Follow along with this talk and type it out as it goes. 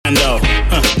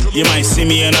You might see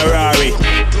me in a Rari.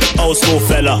 Old school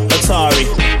fella, Atari.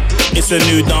 It's a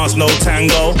new dance, no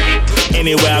tango.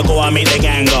 Anywhere I go, I make the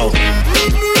gang go.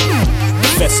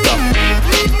 Festa.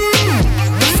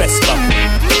 Festa.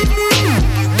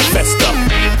 Festa.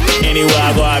 Anywhere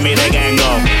I go, I make the gang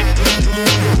go.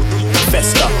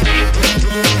 Festa.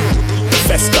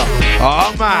 Festa.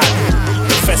 Oh man.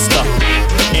 Festa.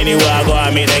 Anywhere I go, I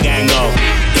make the gang go.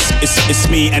 It's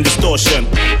me and distortion.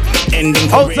 Ending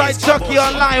hold tight, Chucky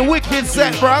online, wicked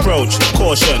set, bro. Approach,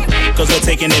 caution, cause we're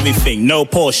taking everything, no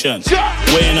portion.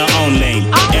 We're in our own lane.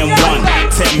 M1,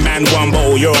 10 man, one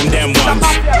bottle, you're on them ones.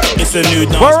 It's a new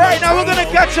dance. But right now we're gonna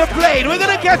catch a plane. We're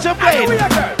gonna catch a plane.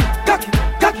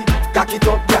 Cock it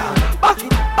up, down.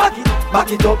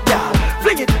 Back it up, down.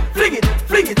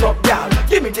 Fling it up, down.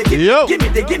 Give me the.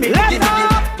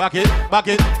 Back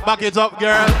it up,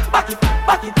 girl.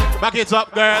 Back it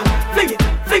up, girl.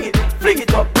 Fling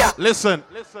it up, down. Listen,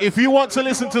 if you want to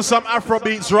listen to some Afro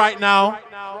beats right now,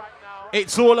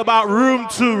 it's all about room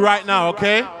 2 right now,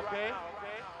 okay?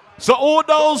 So all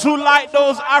those who like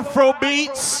those Afro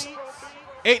beats,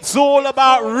 it's all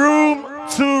about room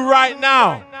 2 right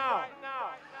now.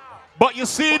 But you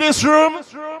see this room?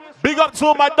 Big up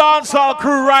to my dancehall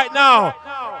crew right now.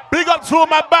 Big up to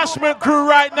my bashment crew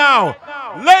right now.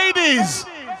 Ladies,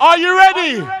 are you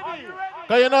ready?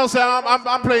 Cause you know, say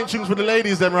I'm playing tunes with the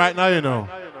ladies them right now, you know.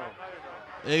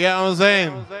 You get what I'm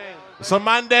saying? So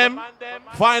man them,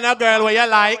 find a girl where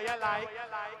you like.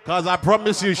 Cause I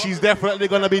promise you, she's definitely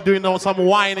gonna be doing some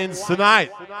whinings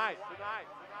tonight.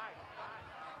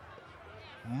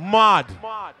 Mad.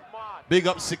 Big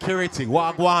up security.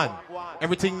 Wagwan.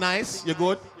 Everything nice? You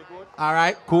good?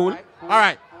 Alright, cool.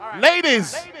 Alright.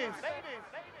 Ladies.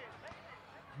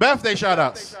 Birthday shout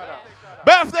outs.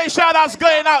 Birthday shout outs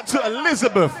going out to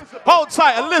Elizabeth. Hold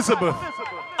tight, Elizabeth.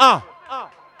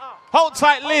 Hold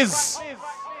tight, Liz.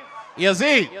 You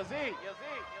see?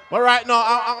 But right now,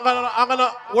 I'm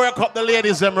gonna work up the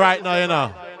ladies them right now, you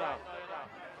know.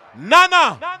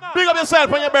 Nana, big up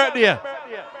yourself on your birthday.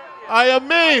 I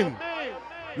mean,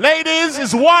 ladies,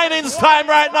 it's whining's time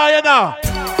right now, you know.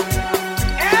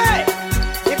 Hey,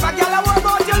 if a girl a work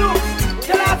out your look,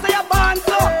 tell her say you're born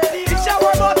so. If she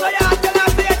work out your yard, tell her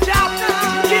say you're job.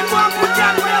 Keep one foot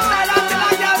down for your side and tell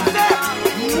her girl say,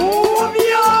 move me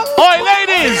up. Oi,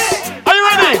 ladies, are you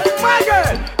ready? My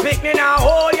girl, pick me now,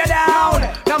 hold you down.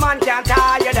 No man can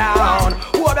tie you down.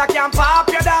 Whoever can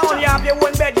pop you down, you have your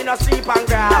own bed, you no sleep on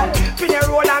ground. Spin your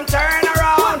roll and turn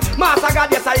around. Master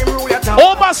God, yes, I rule your town.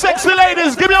 All my sexy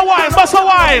ladies, give me a wine, bust a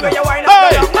wine. Hey,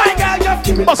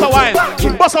 bust a wine,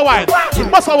 bust a wine,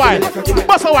 bust a wine,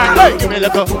 bust a wine. Hey, give me a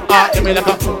little, give me a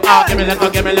little, give me a little,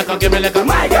 give me a little, give me a little.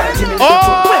 My girl, give me a little.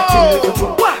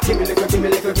 Oh, give me a little, give me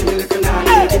a little, give me a little,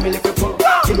 give me a little,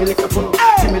 give me a little,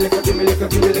 give me a little, give me a little,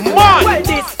 give me a little. Well,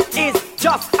 this is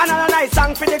just another nice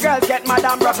song for the girls get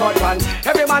madam broke out one.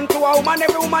 Every man to a woman,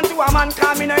 every woman to a man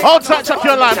coming in. Hold tight, check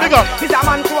your line, big up. It's a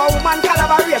man to a woman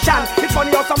collaboration. It's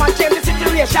funny how someone change the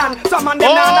situation. Some man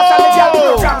them not understand the girl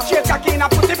program. Straight cocky in a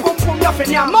pussy pum pum nothing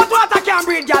yam. Mud water can't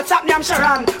breathe, girl stop me I'm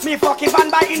Sharon. Me fucking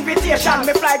van by invitation.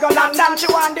 Me fly go London, she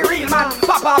want the real man.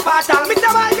 Papa pattern, me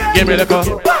tell my girl. Give me a little,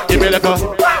 give me a little,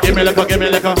 give me a little, give me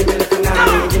a little.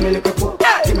 Give me a little, give me a little,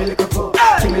 give me a little,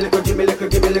 give me a little, give me a little,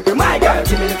 give me a little. My girl,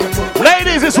 give me a little.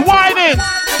 Ladies, it's whining.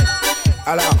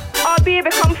 Hello. Oh baby,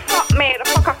 come fuck me. The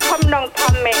fucker come down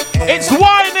on me. It's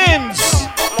whinings.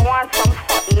 I want some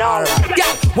fuck now.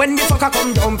 Yeah, when the fucker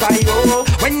come down for you,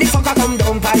 when the fucker come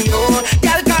down for you,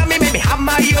 y'all call me, maybe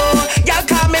hammer you. Y'all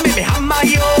call me, maybe hammer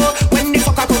you. When the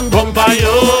fucker come down for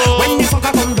you, when the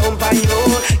fucker come down for you,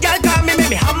 y'all call me,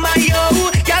 maybe hammer you.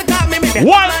 Y'all call me, maybe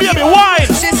wine, baby, wine.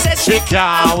 She said she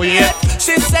can't wait.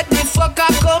 She said the fucker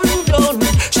come down.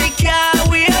 She can't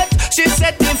wait. She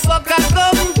said the fucker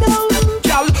come down.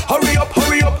 Y'all hurry up,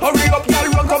 hurry up, hurry up. Y'all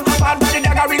run come up and the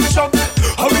dagger ring shot.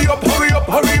 Hurry up, hurry up,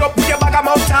 hurry up. Put your bag of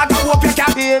mouth tag and whoop your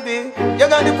cat. Baby, you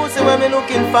got the pussy where me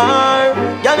looking for.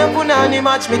 Y'all don't put on the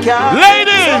match me car.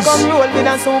 Ladies, so come roll with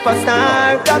a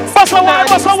superstar. Bust a wine,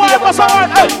 bust a wine, bust a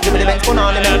wine. Give me the Benz, put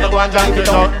on the Benz, go and drive it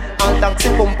down. All taxi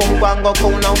pum pum go and go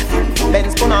cool now.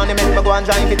 Benz, put on the Benz, go and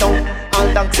drive it down. All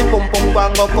taxi pum pum go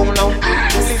and go cool now.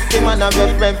 60 man of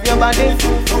your rev your body.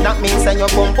 That means that you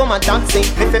pump pum a taxi.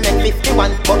 If you make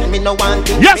 51, but me no want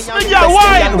it. Yes, me ya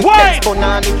wine, wine.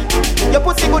 Your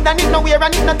pussy good and it no wear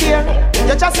and it no tear.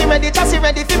 Your chassis ready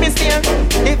for me steer.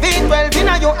 The V12 in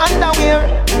your underwear.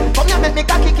 Come here make me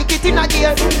cocky kick it in a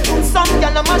gear. Some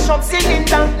gyal a mash up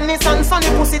cylinder. Nissan Sunny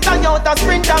pussy Toyota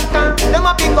Sprinter. Them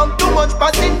a pick up too much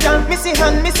passenger. Missy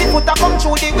hand, missy foot a come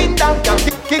through the window.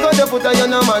 Kick out the foot and you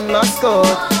no man mascot.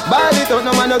 Ball it out,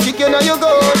 no man no kick you, no you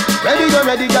go. Ready,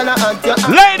 girl, and your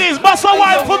ladies, bust a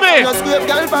wine for me. No scrape,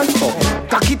 girl, pants.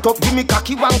 Cock it up, give me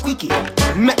cocky one quickie.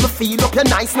 Make me feel up your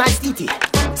nice titty.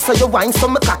 So you wine so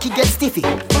my cocky get stiffy.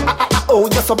 Oh,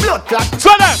 you're so blood clot.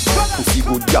 So them pussy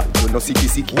good girl, you no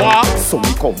sicky. What? So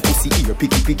me come pussy here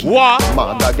picky. What?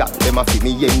 Mother girl, them a fi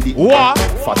me yendi. What?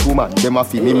 Fat woman, them a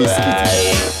fi me miss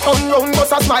it. Turn round,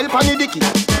 bust a smile pon the dicky.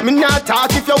 Me not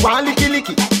talk if you want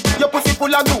licky. Your pussy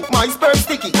full of glue, my sperm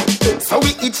sticky. So we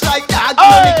itch like dog.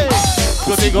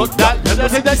 Pussy good that.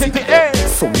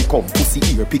 So me come pussy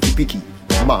here picky.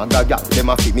 Mother girl, them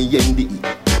a fi me yendi.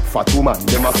 Fat woman,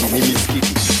 them a fi me miss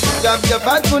kitty. Jump your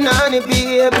fat punani,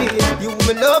 baby. You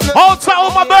me love me. Hold tight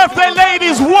with my birthday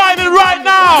ladies, whining right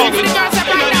now.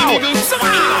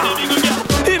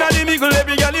 Inna the middle,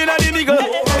 every girl inna the middle.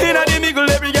 Inna the middle,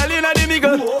 every girl inna the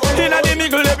middle. Inna the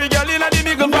middle, every girl inna the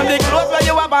middle. From the clothes where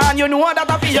you are born, you know that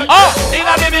I feel.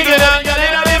 Inna the middle, girl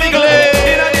inna the middle.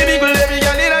 Inna the middle, every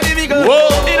girl inna the middle.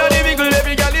 Inna the middle,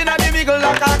 every girl inna the middle.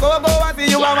 Like I go and see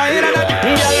you are my inna the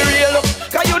middle. Girl real up,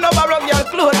 'cause you know borrow girl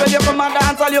clothes when you come and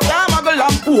dance, all you come and go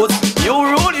lamp pose. You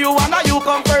rule, you wanna, you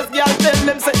come first, girl. Tell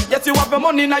them say, yes, you have the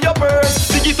money in your purse.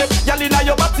 Sticky say, girl inna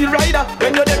your body rider.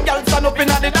 When you them girl stand up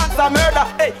inna the dance and murder.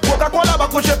 Hey, Coca-Cola back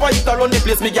push up it around the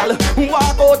place, me girl.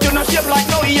 Walk out, you no shape like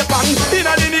no earpan.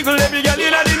 Inna the niggle, every girl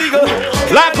inna the niggle.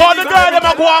 Like all the girls them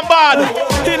a go on bad.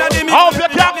 Inna the I hope you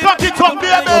can cock it up,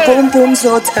 baby. Boom boom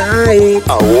so tight.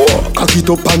 Cock it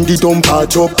up and the dump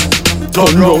patch up.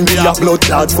 Turn round with a blood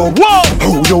clot fuck. Whoa!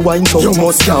 Who you wine so you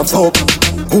must can't fuck.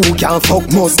 Who can't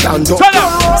fuck must stand up.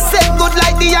 Set good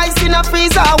like the ice in a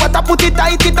freezer. What I put it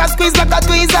tight, it a squeeze like a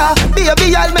tweezer.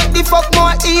 Baby, I'll make the fuck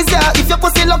more easier. If your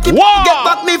pussy lucky, get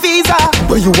back me visa.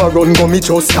 Where you a run, go me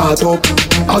just start up.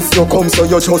 As you come, so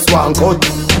you just want cut.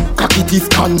 Cocky teeth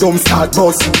condom start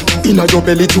bust. Inna your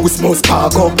belly juice must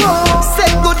park up.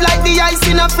 Set good like the ice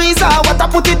in a freezer. What I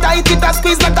put it tight, it a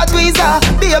squeeze like a tweezer.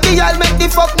 Baby, I'll make the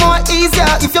fuck more easier.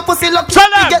 If your pussy lucky,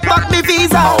 get back me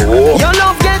visa. Your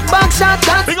love get back shot.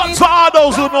 We got to all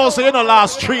those who know, so you know,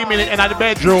 last 3 minutes in the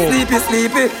bedroom.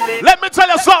 Sleepy. Let me tell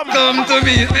you something. Come to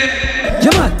me.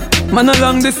 Yeah, man a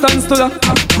long distance to ya.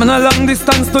 Man a long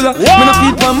distance to ya. Man a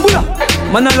feed bambula.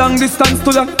 Man a long distance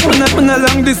to ya. Man a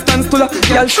long distance to ya.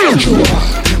 Y'all shoot.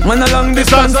 Man a long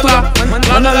distance to ya.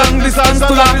 Man a long distance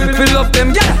to ya. We love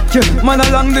them, yeah. Man a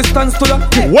long distance to ya.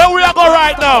 Where we are go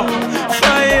right now?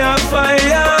 Fire,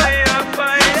 fire,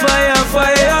 fire, fire,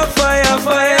 fire, fire,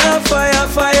 fire,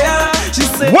 fire. She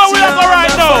said, where we are go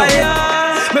right now?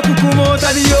 Make you come out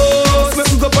of the house. Make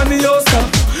you go on the house.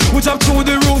 We jump through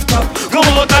the rooftop. Come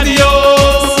out of the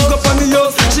house. Make you go on the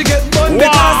house. She get bun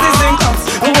because they sing tops.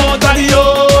 Come out of the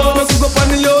house. Make you go on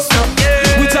the house.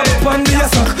 We jump on the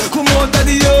house. Come out of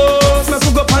the house. Make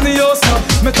you go on the house.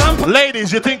 Make them.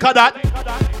 Ladies, you think of that?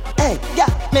 Hey, yeah,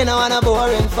 me no want a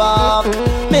boring fuck.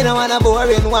 Me no want a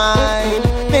boring wine.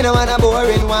 Me no want a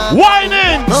boring wine.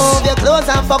 Whining. Move your clothes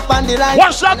and fuck on the line.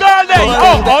 Watch that girl there.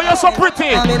 Oh, you're so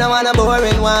pretty. Me no want a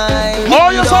boring wine. Oh,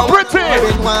 you're so pretty.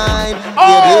 Boring wine.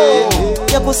 Oh.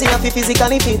 Your pussy have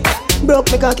physically fit.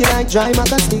 Broke me cocky like dry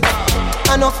maca stick.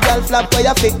 Enough girl flap where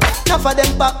you fit. Enough of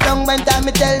them pop down when time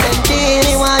me tell them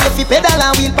Dini want you fi pedal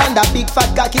and wheel pan that big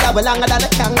fat cocky that will longer than a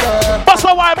kangaroo. Bust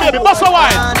a wine, baby, bust a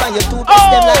wine. And you two twist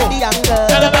them like the angle.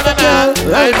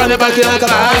 Right on the back like a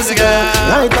bicycle.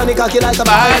 Right on the cocky like a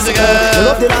bicycle. You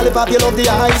love the lollipop, you love the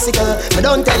icicle. But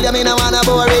don't tell you me no want a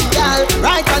boring girl.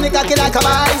 Right on the cocky like a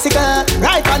bicycle.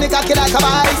 Right on the cocky like a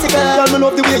bicycle. Girl, me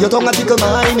love the way your tongue a tickle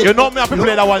mine. You know me have to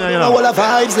play that one, you know. All the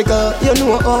vibes like you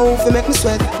know how to make me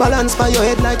sweat. Balance by your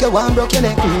head like you want broke your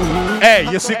neck. Hey,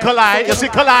 you see Kalai? You see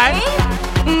Kalai?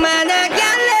 Man, I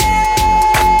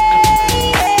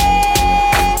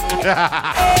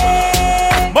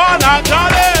Man, I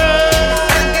got it.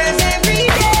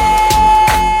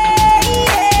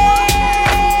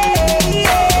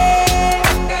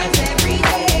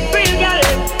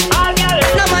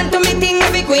 No man to me thing,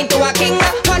 every queen to a king.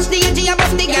 Watch the UG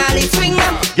above the galley swing.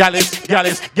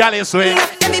 Galley swing.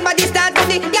 Everybody start with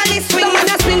the galley swing. Man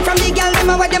a swing from the gal, them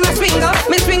a where them a swing up.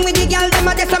 Me swing with the gal, them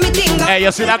a just a me ting up. Hey,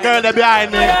 you see that girl there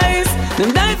behind me?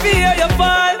 Them die for hear you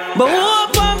fall, but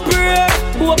hope and pray.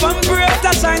 Hope and pray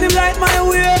to shine him light my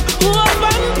way. Hope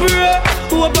and pray.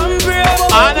 Hope and pray.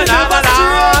 On and on.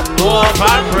 Hope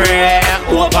and pray.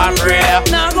 Hope and pray.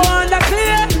 Now go on the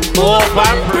clear. Hope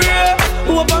and pray.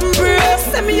 Hope and pray.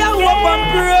 Send me a hope and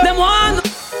pray. Them one.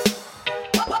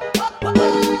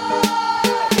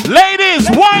 Ladies,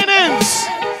 whinings.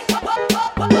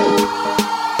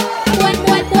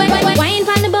 Wine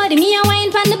from the body, me a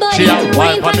wine from the body. She a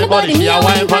wine from the body, she a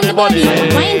wine from the body.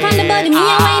 Wine from the body, me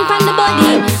a wine pan the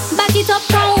body. Back it up,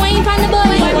 come wine pan the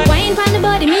body. Wine pan the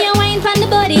body, me a wine pan the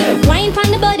body. Wine pan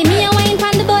the body, me a wine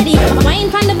pan the body. Wine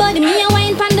pan the body, me a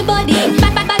wine pan the body.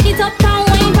 Back it up, come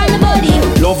wine pan the body.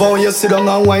 Love how you sit down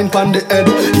and wine pan the head.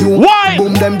 You wine,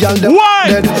 boom them gyal them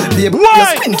dead. Baby, you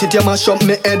spink it, you mash up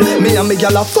me head. Me and me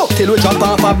gyal a fuck till we jump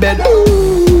off a bed.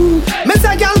 Me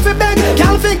say gyal fi beg,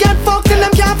 gyal fi get fucked till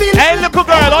them can't feel. Hey little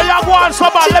girl, all you want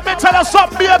somebody? Let me tell you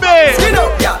something, baby. Skin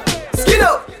up, yeah, skin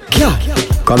up. Yeah.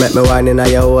 Come make me wine inna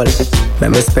your hole. Let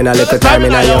me spend a little time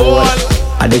inna your hole.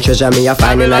 I the treasure me a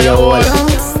find inna your hole.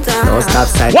 Don't stop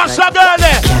sight. What's that girl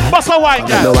there? Bust a wine,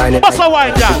 girl. Bust a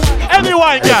wine, girl. Any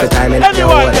wine, girl. Any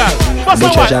wine, girl. Bust a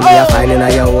wine. Treasure me a find inna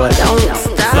your hole.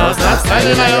 Don't stop sight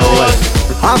inna your hole.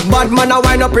 Have bad man a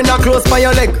wine up in a close by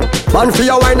your leg. Man for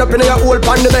your wine up in your hole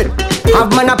pan the bed. Have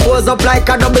man a pose up like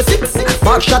a double six.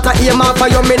 Back shot a aim off for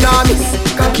your minamis.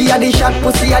 Cocky a the shot,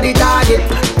 pussy a the target.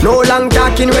 No long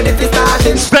talking, ready to start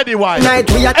it. Steady wine. Night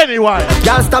we a any wine.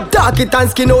 Y'all stop talking and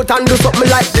skin out and do something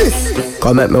like this.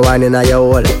 Come at me wine in a your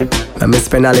hole. Let me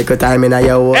spend a little time in a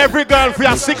your hole. Every girl for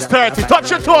your 6:30. Touch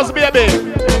your toes, baby.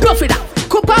 Go for that.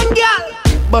 Coupon girl.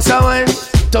 Bust a wine.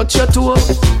 Touch your toe.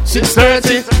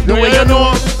 6:30. The way you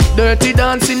know. Dirty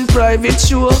dancing private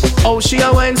show. Oh, she a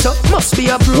wine so must be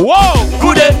a pro. Whoa!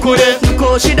 Could it? Look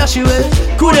how she dash you away.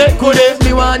 Could it?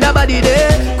 Me want a body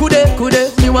there. Could it?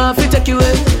 Me want to take you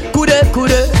away. Could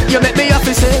it? You make me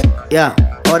happy say. Yeah,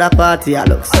 other party I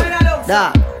look so.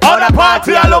 Da. Other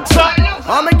party I look so.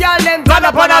 All my girl them turn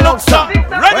up and I look so.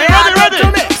 Ready.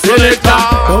 Selector.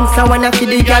 Bounce a wanna feel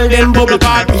the girl them bubble.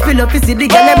 If you love to see the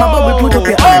girl them a bubble, put up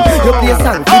your hand. You play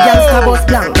song, the girl star bus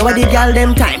blank. Now the girl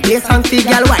them time, play song, the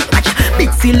girl white.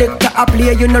 Big selector a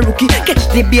play, you no rookie. Catch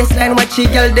the baseline, watch the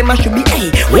girl them a should be. Hey,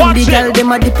 when the girl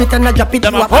them a dip it and a drop it, you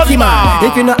a party man.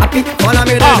 If you not happy, follow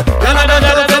me then.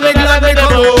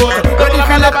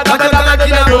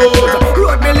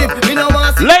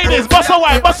 Ladies, bust a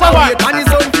wine.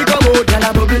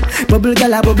 Bubble,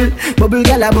 gala,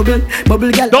 bubble.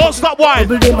 Don't stop wine.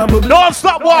 Don't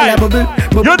stop wine.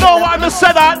 You know why I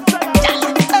said that?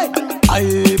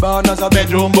 I born as a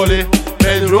bedroom bully.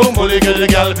 Bedroom bully, get the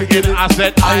girl picking. I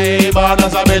said I born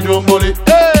as a bedroom bully.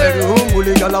 Bedroom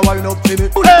bully, girl a wine up to me.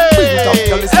 Bedroom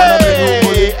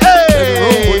bully,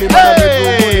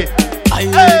 I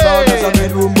born as a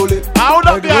bedroom bully. Hold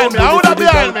up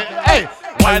behind me. Hey.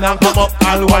 Wine and come up,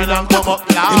 I'll wine and come up.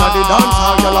 Inna the dance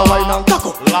hall, gyal a wine and tack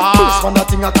up. First one that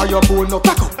thing a tie your bone no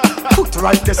tack up. Foot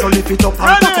right there, so lift it up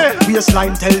and tack up.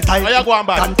 Waistline tell tight,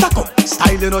 and tack up.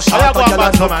 Style you no sharp, gyal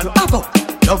a drop you back up.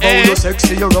 Love how you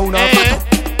sexy, you round and fat up.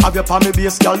 Have your palmy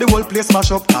base, gyal, the whole place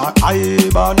mash up. I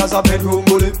born as a bedroom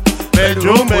bully.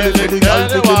 Bedroom bully, the girl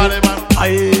picking.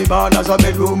 I born as a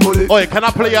bedroom bully. Oi, can I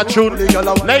play a tune?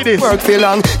 Ladies. Work feel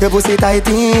long, your pussy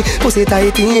tighty. Your pussy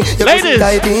tighty.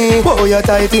 Oh, you're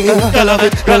tighty. I love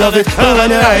it. When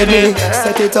you ride me,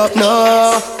 set it up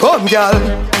now. Come, girl.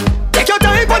 Take your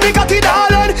time on the cocky,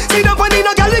 darling. Sit up on the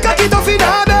no girl, the cocky tough in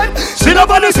her bed. Sit up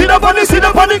on it.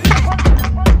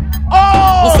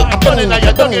 Oh, Don't in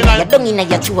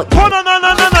your throat.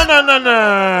 No.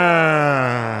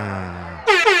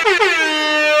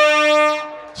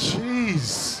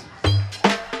 Jeez.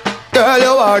 Girl,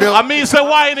 you are the I mean, say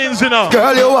whinings, you know.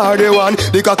 Girl, you are the one.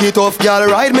 The cocky tough girl,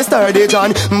 ride me sturdy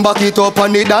John. Back it up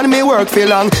on the dan, me work for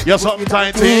long. You're something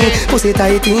tighty. Pussy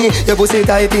tighty, your pussy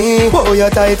tighty. Oh, you're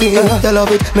tighty. You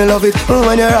love it, me love it.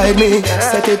 When you ride me,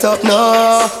 set it up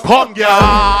now. Come,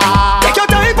 girl. Take your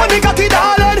time on the cocky,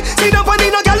 darling. Sit up on the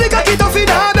no girl, the cocky tough in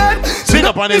her bed. Sit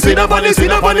up on it.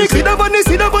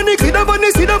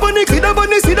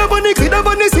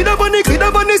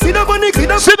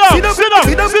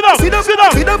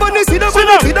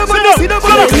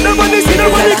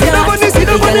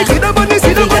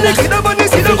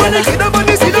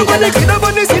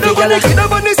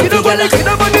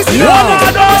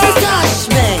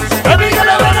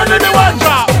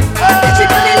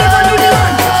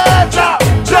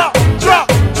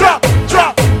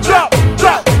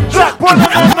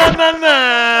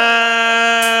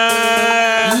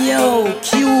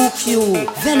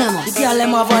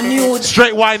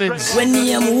 Straight whinings. When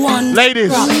name one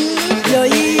ladies.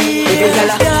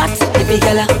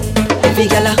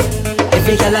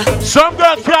 Some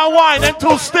girl can't whine and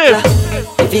too stiff.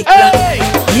 Hey!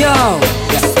 Yo,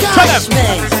 tell them.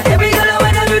 Every girl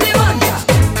wanna do the one drop.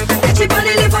 She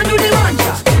body live and do the one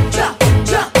drop.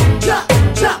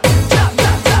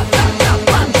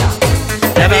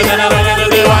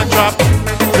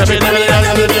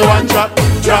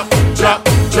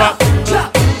 Drop.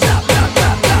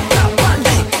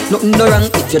 Nothing no wrong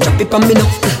if you drop it on me now.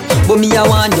 but me I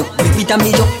want you. Big it and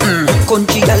me you.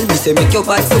 Country girl, me say make your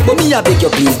body so, but me I beg you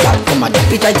please, girl. Come on,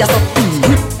 drop it right just up.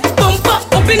 Bumper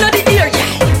up inna the ear,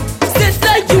 yeah. Says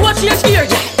like you watch your gear,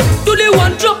 yeah. Do the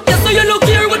one drop, yeah, so you look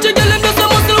here. What you girl and just a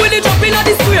muscle with the drop inna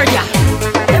the square, yeah.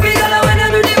 Every girl I wanna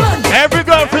do the one. Every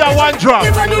girl for your one drop.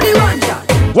 If I do the one, yeah.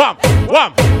 Wham.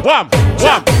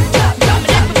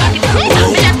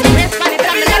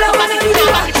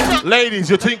 Ladies,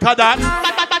 you think of that?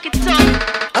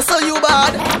 I saw you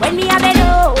bad. When me a bend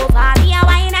over, me a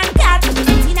wine and cut.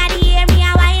 Inna the air, me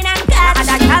a wine and cut. And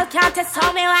a girl can't test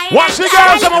how me wine. Watch the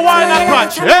girls, I'm a wine and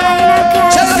cut. Yeah.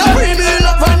 Check the premium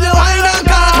up when you wine and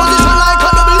cut. Position like a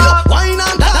double up, wine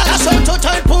and cut. Shut to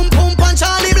tight, pum pum punch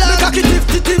Charlie Black. Make a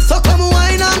kid tip, so come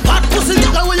wine and cut. Pussy,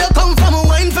 tell where you come from,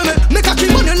 wine for me. Make a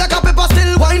keep on you like a pepper,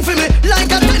 still wine for me.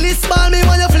 Like a tennis ball, me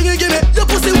when you fling it, give me. Your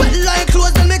pussy wet like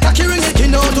clothes, then make a key ring it. You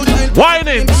know to tight. Wine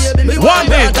it.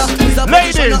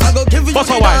 Ladies, bust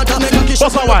a wine.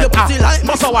 Bust a wine.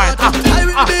 Bust a wine. I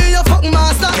will be your fucking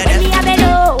master. When me a bend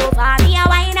over, me a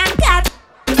wine and cut.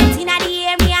 Inna the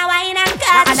air, me a wine and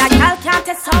cut. And a girl can't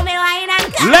test how me wine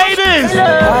and cut. Ladies,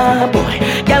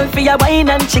 Boy, girl for your wine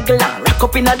and jiggle and rock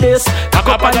up inna this. cock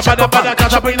up and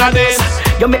catch up in this.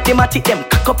 You make them a tick them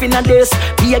cock up inna this.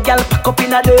 Be a girl pack up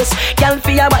inna this. Girl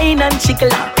for your wine and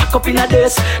jiggle and rock up inna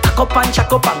this. Cock up and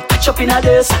chuck up and catch up inna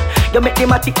this. You make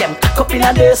them a tick them cock up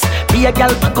inna this. Be a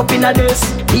girl pack up inna this.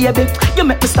 Baby, you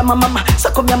make me stamp my mama.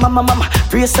 So come your mama.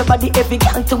 Brace your body every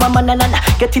girl to mama na.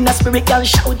 Get in a spirit girl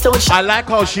shout out. I like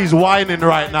how she's whining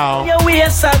right now. Your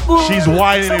waist are good. She's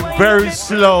whining very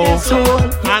slow,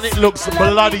 and it looks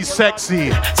bloody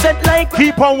sexy. Set like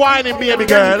Keep on whining, baby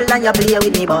girl. and you play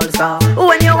with me balls.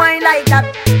 When you whine like that,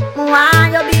 why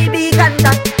your baby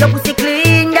contact? Your pussy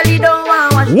clean, girl you don't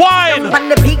want wash. Wine. Jump on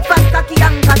the big fat cocky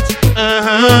and catch.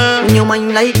 When you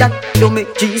whine like that, you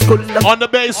make cheese cool. On the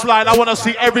baseline, I want to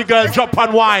see every girl drop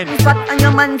and whine. Fat and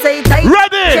your man say tight.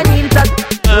 Ready?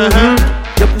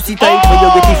 Your pussy tight where you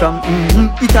get it from.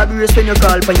 It a brace when you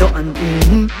call for your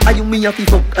hand. Are you me a fi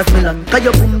fuck as Milan? Cause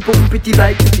your pum pum pretty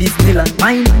like Disneyland.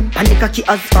 Mine, and the cocky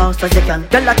as fast as you can.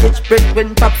 Girl a catch breath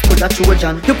when pops could a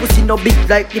Trojan. Your pussy no big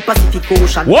like the Pacific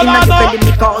Ocean. Inna your belly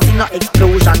me causing a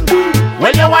explosion.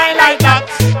 When you whine like that,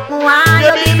 Why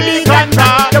your baby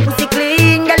contact? Your pussy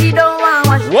clean, girl you don't want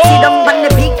wash. See them on the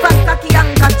big fat cocky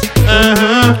and catch.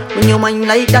 When you whine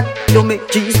like that, you make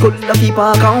cheese cool the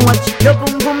people can watch. Your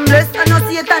pum pum blessed and no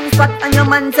Satan spot, and your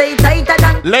man say tighter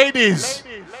than. ladies,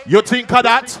 you think of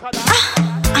that?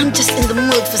 I'm just in the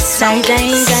mood for some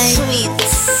sweet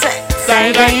sex.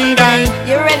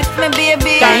 You ready for me,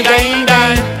 baby?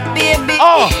 Baby.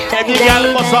 Oh, every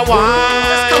girl must have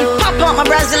wine. Come pop out my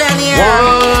Brazilian here.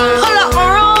 Pull up my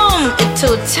room. It's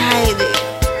too tidy.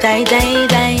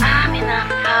 I'm in a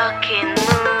fucking mood.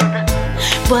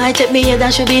 Boy, check me head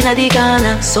and should be in the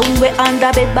corner. Somewhere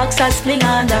under bed box and spling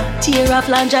under. Tear off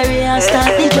lingerie and start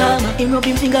the drama. Him rub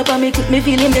him finger for me, quick me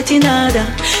feel him getting harder.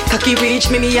 Cocky reach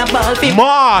me a ball film.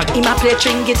 Mad. Him a play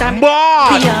string guitar.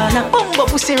 Mad. Piano. Bumbo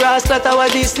pussy rascal, that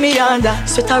was this me under.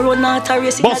 Sweater run out a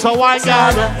race. Boss a white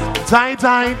girl.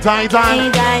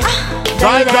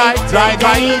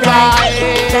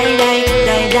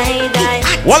 Die.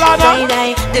 What are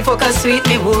that? The focus sweet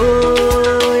me,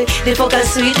 boy. The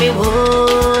focus sweet me,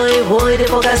 boy. The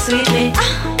focus sweet me.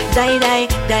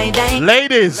 Die.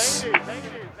 Ladies,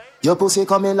 Your pussy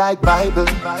coming like Bible.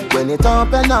 When it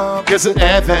open up, it's in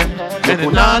heaven. And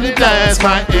in all the dance,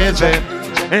 my agent.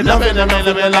 And loving them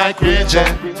like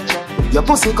agent. your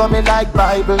pussy coming like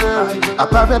Bible. A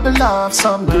parable of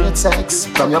some great sex.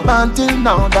 From your band till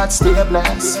now, that's still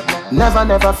blessed. Never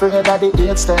afraid of the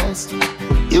AIDS test.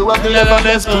 You are the ever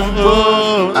blessed pum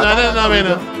pum.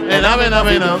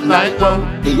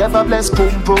 The ever blessed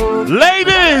pum pum.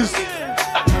 Ladies,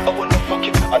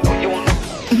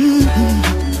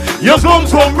 your zoom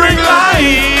bring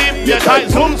life. Your tight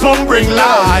zoom bring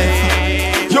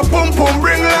life. Your pum pum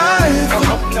bring life.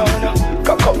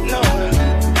 Cock up now.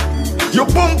 Your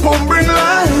pum pum bring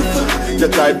life. Your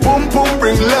tight pum pum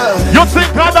bring life. You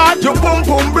think of that? Your pum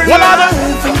pum bring what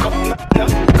life.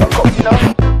 Cock up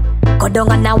now. Go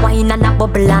down and a wine and a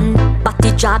bubble and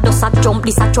Batty jar does a jump,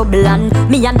 this a trouble and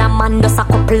me and a man does a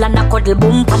couple and a cuddle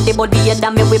boom. Pan the body head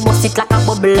and me we bust it like a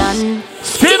bubble and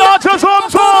spin out your zoom.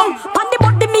 Pan the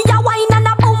body me a wine and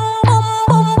a boom boom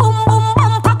boom boom boom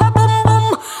boom papa boom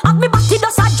boom. Have me batty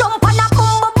does a jump and a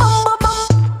boom boom boom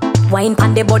boom. Wine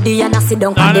pan the body and a sit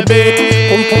down on the bed.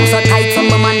 Pum pum so tight some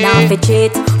man now fi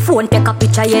cheat. Phone take a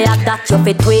picture, yeah, that you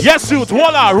fit tweet. Yes, suit,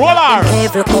 roller.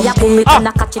 Every me a pull it and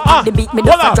a catch it on the beat. Me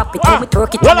just a drop it, me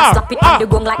twerk it and a slap it on the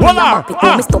gong like me a map it.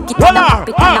 Me stuck it and a pop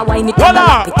it and a wine it and a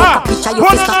lap it. Take a picture, you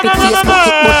fi snap it, Facebook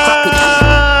it, but crap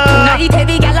it.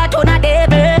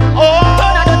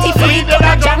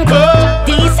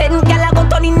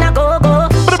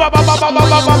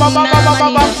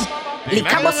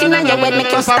 Lick a bus inna your head,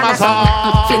 make you stand up.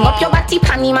 Fling up your body,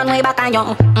 panty man way back on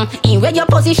you. In where your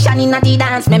position inna the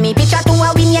dance, make me picture to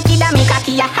a win your kid and make a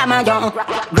key a hammer you.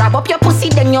 Grab up your pussy,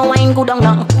 then you wine good on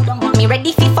you. Me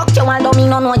ready fi fuck you, although me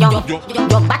no know you.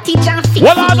 Your body jam fit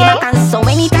me back and so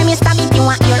anytime you stab it, you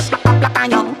want your plack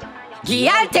on you.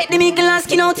 Yeah, I'll take the mickle and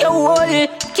skin out your hole.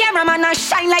 Cameraman a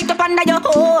shine light up under your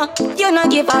hole. You no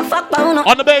give a fuck about no.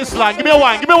 On the baseline, give me a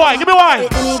wine, give me a wine, give me a wine.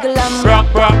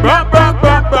 Rock, rock, rock, rock,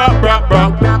 rock, rock, rock,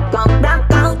 rock.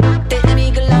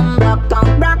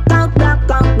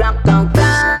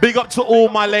 Big up to all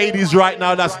my ladies right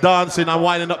now that's dancing and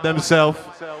winding up themselves.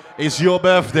 It's your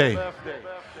birthday.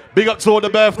 Big up to all the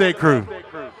birthday crew.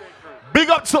 Big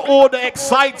up to all the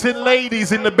exciting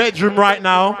ladies in the bedroom right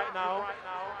now.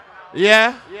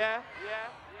 Yeah?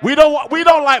 We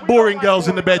don't like boring girls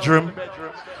in the bedroom.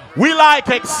 We like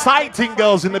exciting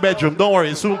girls in the bedroom. Don't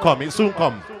worry, it soon come. It soon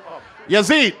come.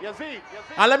 Yazid.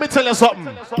 And let me tell you something.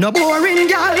 No boring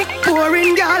girl,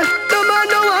 boring girl. No man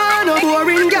no one, no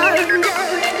boring girl.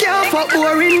 Can't fuck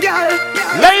boring girl.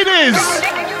 Ladies.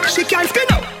 She can't spin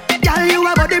up. Girl, you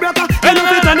a body broker. And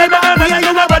if it's another man,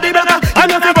 you a body broker.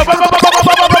 And if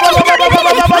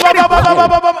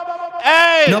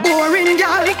hey. No boring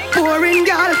girl, boring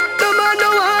girl. No man no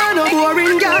one, no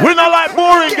boring girl. We not like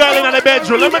boring girl in the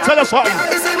bedroom. Let me tell you something.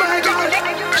 This is my girl.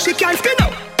 She can't spin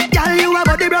up. Girl, you a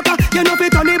body broker. You know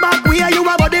fit on the back where you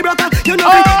a body broker. You know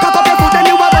fit cock up your foot and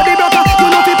you a body broker. You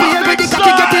know fit play with the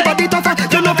cocky, get the body tougher.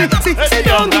 You know fit sit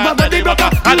down, you a body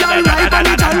broker. You don't like on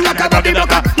the chan like a body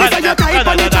broker. You say you type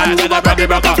on the chan, you a body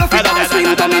broker. You fit on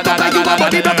swing, come it up like you a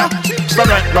body broker. She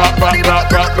make rock, rock,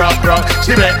 rock, rock, rock, rock.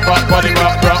 She make rock, body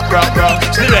rock, rock, rock, rock.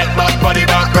 She make rock, body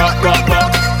rock, rock, rock, rock.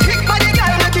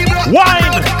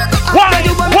 Wine,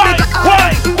 wine, wine,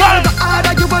 wine, wine.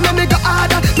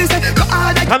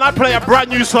 Can I play a brand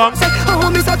new song? Can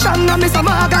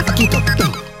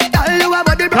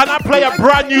I play a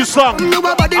brand new song?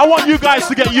 I want you guys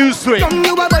to get used to it.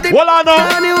 Well, I know.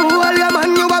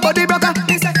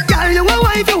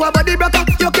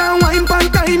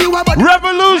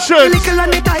 Revolution.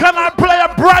 Can I play a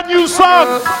brand new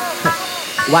song?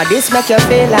 What this make you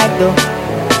feel like though?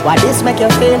 What this make you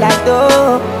feel like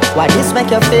though? What this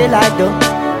make you feel like though?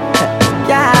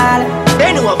 Girl.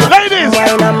 Ladies!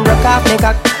 When I'm broke off me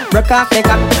cock, broke off me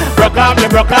cock, broke off me,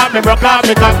 broke off me, broke off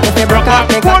me cock, if you broke off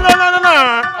me cock. No.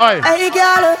 Hey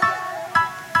girl,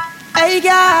 hey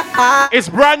girl. It's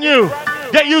brand new.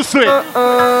 Get used to it.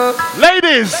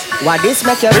 Ladies! What this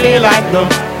make you feel like though?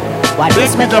 What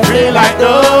this make you feel like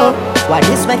though? What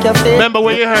this make you feel? Remember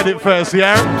where you heard it first,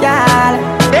 yeah? Girl.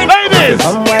 Ladies!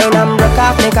 When I'm broke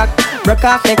off me cock, broke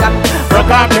off me cock, broke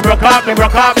off me, broke off me,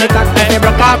 broke off me cock,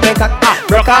 broke off me cock,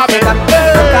 broke off me cock,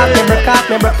 broke off me, broke off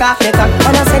me, broke off me cock.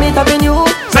 Wanna send it up in you,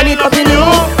 send it up in you,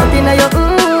 up in your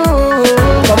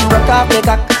come broke off me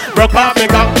cock, broke off me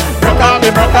cock, broke off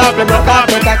me, broke off me, broke off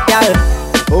me cock, girl.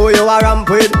 Who you are ramp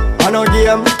with? On a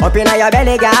game, up in your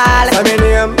belly, girl. Say me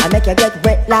name. I make you get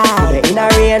wet like in a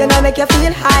rain. Then I make you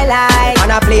feel high like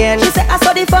on a plane. She say I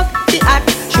saw the fuck, the act.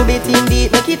 Should be team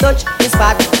beat, make it touch the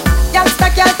spot. Y'all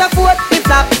stack y'all to foot, the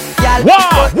flap. Y'all the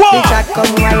chat come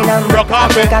wine and broke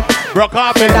off me, broke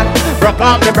off me, broke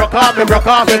off me, broke off me, broke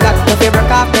off me. If you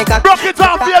broke off me, broke it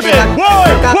off, baby. Whoa,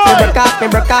 whoa. Broke off me,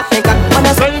 broke off me.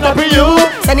 Wanna send it up in you,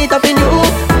 send it up in you,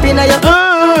 up in your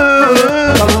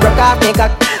come broke off me,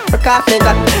 broke off me,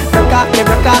 broke off me,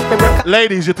 broke off me, broke off.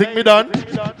 Ladies, you think me done?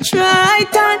 Try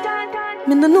that.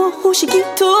 Me no know who she give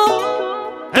to.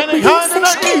 Any kind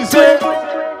of easy.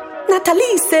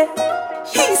 Natalie say,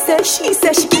 he said, she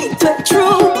said, she give it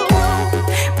true.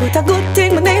 But a good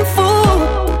thing my name for.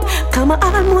 Come on,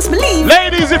 almost believe.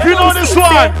 Ladies, if you know this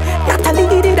one.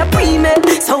 Natalie did a pre-med.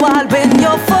 So all when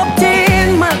you're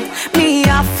 14, man, me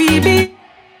a Phoebe.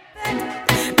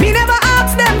 Me never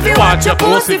ask them if you watch your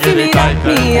pussy if you need like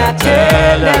me, I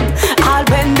tell them. All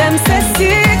when them say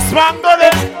 6,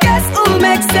 guess who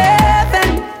makes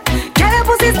 7? Can your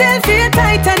pussy still feel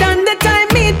tighter than the time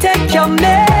me take your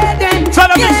maiden? Tell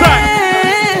them this right.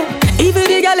 Even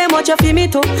the girl them watch you feel me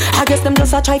too. I guess them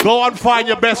just a try. Go and find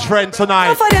your best friend tonight.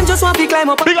 Half of them just want to climb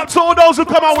up. Big up to all those who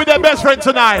come out with their best friend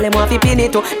tonight. Them want to pin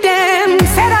it to. Them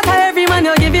say that every man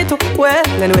you give it to. Well,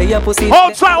 then where your pussy.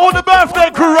 Hold tight all the birthday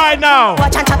crew right now.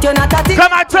 Watch and chat, you're not a thing.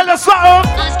 Can I tell you something?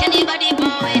 Ask anybody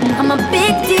boy. I'm a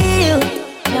big deal.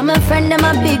 You're my friend, I'm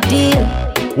a big deal.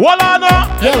 Well, I know.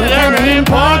 Yeah, we're very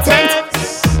important.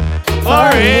 For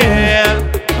real.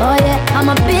 Oh yeah, I'm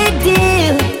a big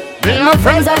deal. My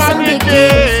friends are some big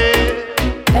deal.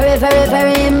 Very, very,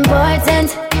 very important.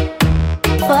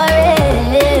 For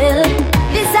real.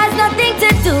 This has nothing to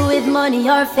do with money. money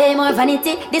or fame or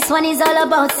vanity. This one is all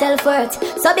about self-worth.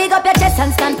 So big up your chest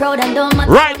and stand proud and don't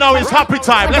matter. Right now it's happy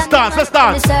time. Let's dance, let's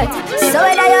dance. So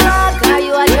whether you walk or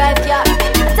you a drive car,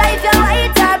 so if you're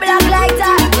white or black like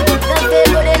that, don't feel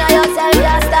good in yourself,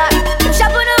 just start.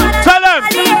 Tell them.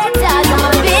 I'm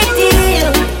a big deal.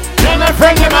 You're my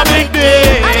friend, you're my big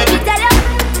deal. And if you tell them,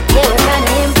 you're kind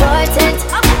of important.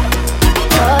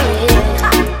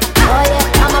 Oh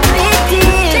yeah, I'm a big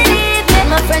deal. And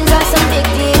my friends are some big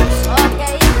deals.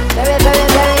 Okay, very, very,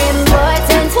 very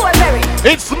important.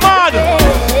 It's mad.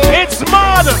 It's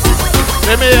mad.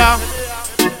 Let me hear.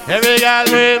 Every girl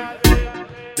ring.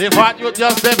 The fat you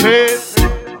just step in.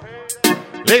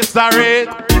 Listerine.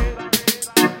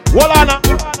 Wallana.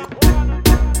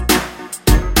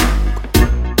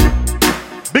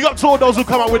 Big up to all those who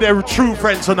come out with their true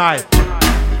friends tonight.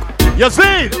 You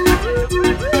see?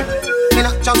 Me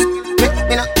not just people.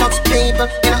 Me not just people.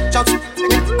 Me not just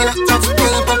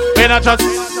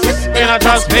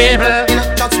people.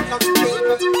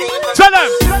 Tell them.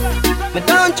 Me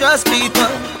don't trust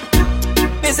people.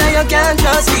 Me say you can't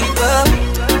trust people.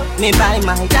 Me buy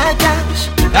my cash.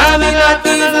 And me not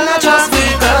even trust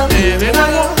people. Me know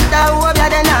you. That hope you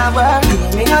then have work.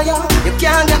 Me know you. You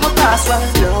can't get my password.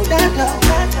 No, that no.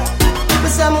 Me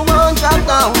say me won't drop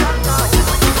down.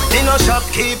 Me no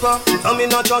shopkeeper. No me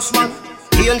no trust man.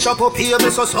 He ain't shop up here,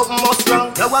 so something must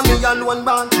wrong. You want me alone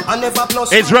band, I never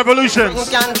plus. It's Revolutions.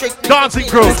 Dancing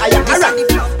crew.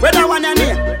 Whether one and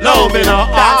near. Low me now.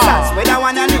 Dancers. Whether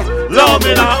one and near. Low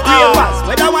me now.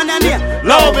 Whether one and near.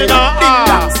 Low me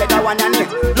now. Whether one and near.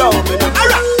 Low me now.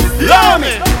 Low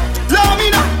me. Low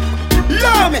me now.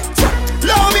 Low me.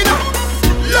 Low me now.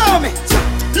 Low me.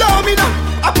 Low me now.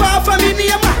 Apart from me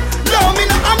name, low me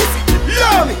now.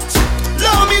 Low me.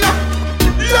 Low me now.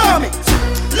 Low me.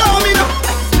 Low me now.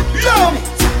 Low me.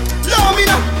 Low me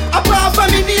now. Apart from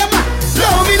me name,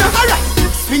 low me now. Alright.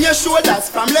 Swing your shoulders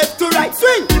from left to right.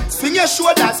 Swing. Swing your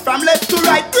shoulders from left to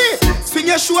right. Swing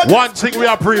your shoulders. One thing we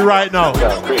are pre right now.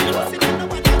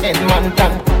 Head man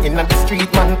done. In the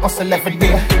street man hustle every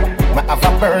day. Me have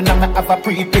a burner, me have a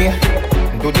prepay.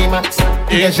 Do the max.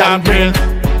 Be a champion.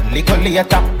 Little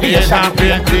later. Be a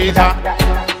champion.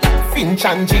 Finch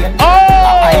and Jane. Oh!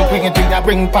 I bring it, I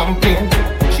bring pamphlet.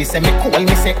 She say me cool,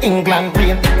 me say England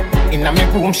rain. In a me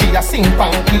room, she a sing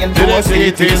pancake. Do you see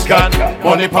it scan?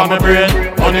 Money pa my brain,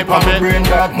 money pa my brain,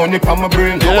 God, money pa my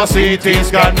brain. Do you see it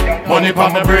scan? Money pa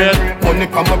my brain, money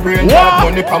pa my brain, God,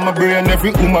 money pa my brain.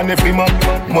 Every woman, every man,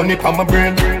 money pa my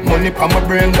brain, money pa my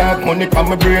brain, God, money pa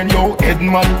my brain. Yo, head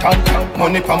man, top,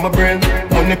 money pa my brain,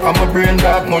 money pa my brain,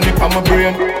 God, money pa my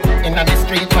brain. In the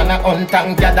street, man, I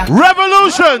untang gather.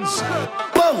 Revolutions.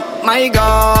 Boom. My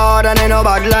God, and they no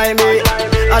bad like me.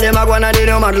 All them a go and they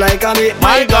no mad like me.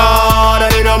 My God,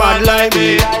 and they no mad like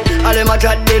me. All them a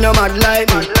chat, they no mad like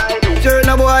me.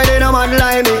 Certain boy, they no mad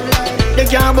like me. They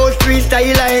can't boast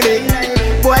freestyle like me.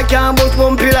 Boy can't boast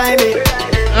bumpy like me.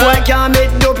 Boy can't make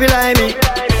dopey like me.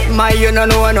 My, you don't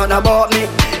know nothing about me.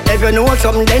 If you know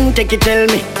something, then take it, tell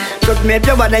me. Just make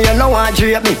your body, you don't want to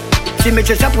drape me. See me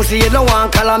just a pussy, you don't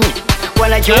want to call me.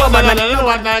 When I chew up, man, right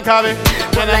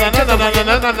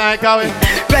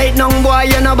now, boy,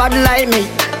 you no bad like me.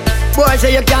 Boy,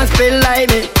 say you can't spell like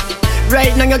me.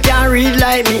 Right now, you can't read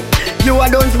like me. You a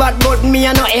don't spot, but me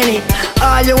a no any.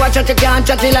 All you watch it, you can't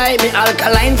chat it like me.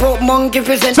 Alkaline folk monkey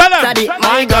fi send study.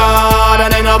 My God,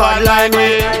 and they no bad like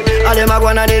me. All them a go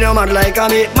and they no mad like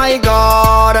me. My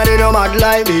God, and they no mad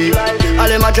like me. All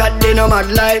them a chat, they no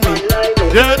mad like me.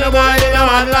 Yeah, the boy, they no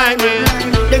mad like me.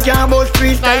 They can't boast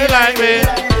freestyle like me.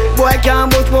 Boy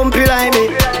can't boast bumpy like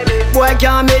me. Boy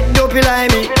can't make dopey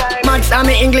like me. Maths and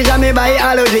me English and me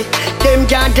biology. Them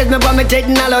can't test me for me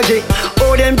technology.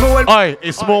 Oh, them poor. Oi,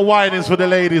 it's more whinings for the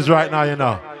ladies right now, you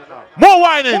know. More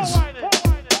whinings.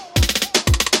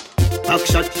 Back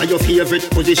shot to your favorite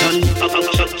position. Back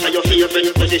shot to your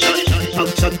favorite position.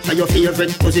 Back shot to your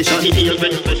favorite position.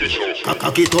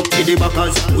 Cock it up to the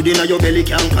backers. Good inna your belly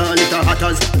can't call it a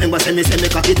hatters. Remember say me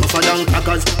cock it tougher than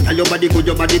crackers. Tell your body good,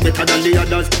 your body better than the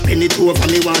others. Penny two over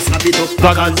me want slap it up.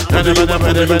 Crackers. Bubble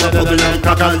and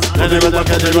crackers.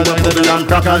 Bubble and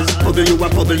crackers. Bubble you a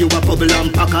bubble, you a bubble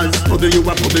and packers. Bubble you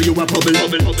a bubble, you a bubble.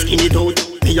 Skin it out,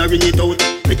 me a ring it out.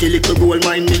 Pretty little gold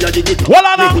mine, me a dig it out.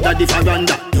 Me coulda the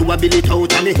faranda. You a bill it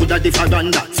out and me coulda the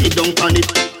faranda. Sit down on it,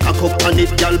 cock up on it,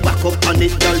 girl back up on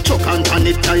it, girl choke on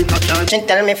it, like a cat. She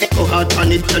tell me if it go hard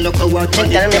on it, you no go hard on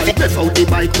it. Girl left out the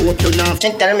bike, hope you now.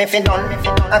 She tell me if it done,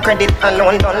 a credit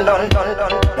alone done.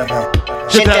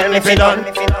 She tell me if it done,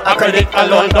 a credit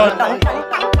alone done.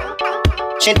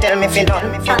 She tell me if it done,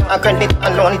 a credit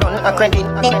alone done, a credit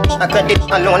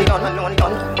alone done.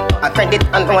 I credit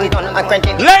and one done. I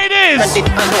credit. Ladies. Credit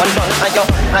and one done.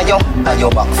 Ayo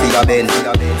back for your ben.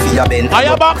 For your ben.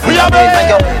 Ayo back for your ben.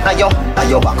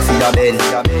 Ayo back for your ben.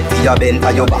 For your ben.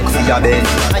 Ayo back for your ben.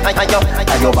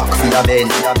 Ayo back for your ben.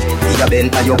 For your ben.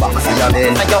 Ayo back for your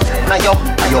ben.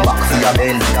 Ayo back for your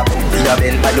ben. For your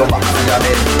ben. Ayo back for your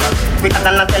ben. Quicker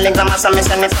than a telegram, as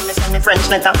me French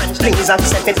letter. Please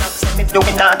accept it. Do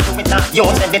it that. You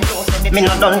said it. Me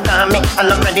no done call me and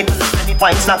no credit.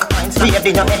 Wine snack,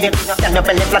 baby you edit. Can you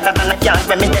belly flatter than a yard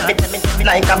when me debit?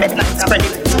 Like a bed, spread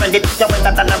it. You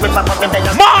wetter than a river, but me then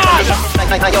you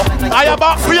Ayo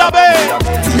back for your ben.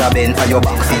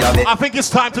 I think it's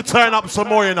time to turn up some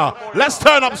more, you know. Let's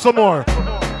turn up some more.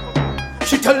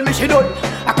 She tell me she done.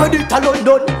 I credit to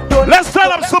London. Let's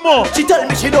turn up some more. She tell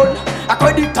me she done. I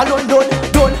credit to London.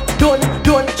 Done.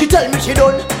 She tell me she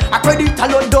done. I credit to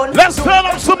London. Let's turn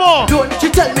up some more. Done.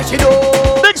 She tell me she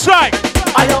done. Big strike.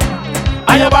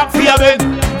 Ayo back for your ben.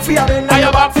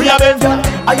 Ayo back for your ben.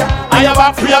 Ayo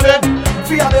back for your ben.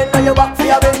 Ayo back for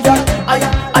your ben, girl.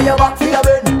 Ayo back for your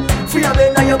ben.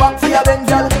 Ayo back for your ben,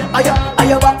 girl.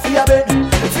 Ayo back for your ben.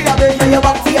 Ayo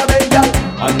back for your ben, girl.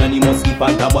 Anonymous keep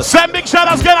on top. Send big shout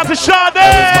outs, get out to Sade.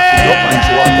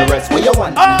 Where you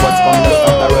want? What's from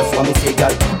the rest? Let me see,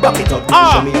 girl. Back it up.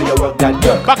 Show me how you work that,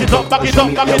 girl. Back it up.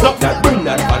 Bring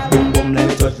that fat boom boom, let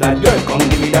me touch that, girl. Come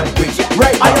give me that quick shit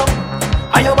right now.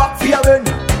 Ayo back for your ben.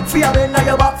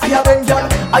 Ayo back for your ben, girl.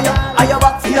 Ayo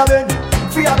back for your ben.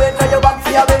 Ayo back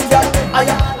for your ben, girl.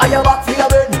 Ayo back for your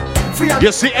ben.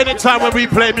 You see, anytime when we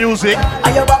play music,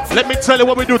 let me tell you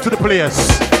what we do to the players.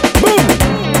 Boom!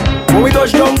 When we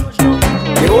touch down,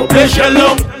 they won't play shell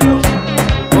long.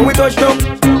 When we touch down,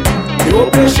 they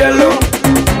won't play shell long.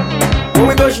 When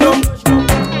we touch down,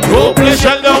 they won't play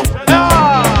shell long.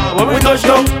 When we touch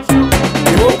down,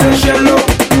 they won't play shell long.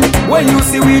 When you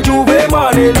see we Juve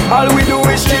morning, all we do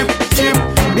is chip.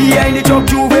 Behind the truck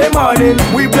Juve morning,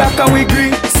 we black and we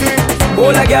green.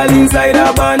 All a girl inside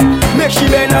a van, make she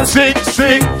bend and sick.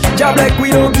 Job like we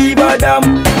don't give a damn.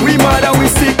 We mad and we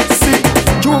sick.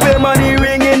 Juve money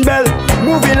ringing bell,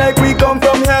 moving like we come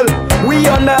from hell. We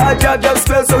under a jab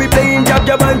spell, so we playing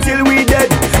jab until we dead.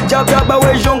 Jab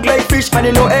away junk like fish, and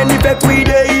you know any effect we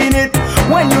day in it.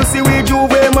 When you see we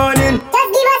Juve morning, just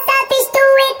give us selfish to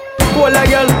it. all a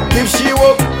girl, if she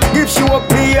walk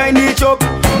behind the truck.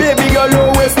 Baby girl,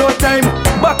 no waste no time.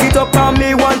 Back it up on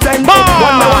me one time.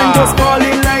 One just fall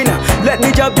in line. Let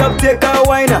me jab take a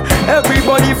wine.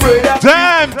 Everybody afraid of.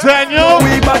 Damn, Daniel.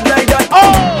 We bad like that.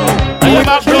 Ayo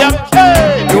back for your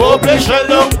ben. They won't play shell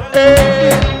long.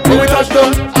 When we touch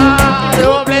down, they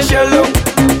won't play shell long.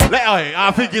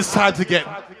 I think it's time to get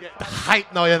the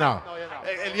hype now, you know.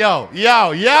 Yo.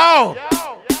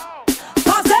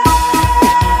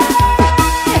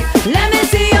 Let me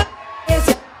see your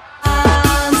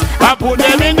arms. I put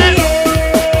them in the air.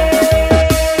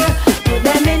 Put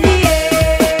them in the air.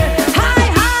 High.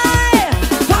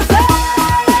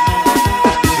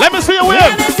 Let me see your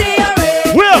Let me see your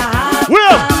Will.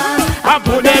 I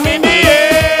put them in the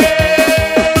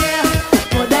air.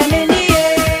 Put them in the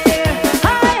air.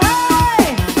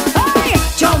 High.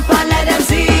 Jump and let them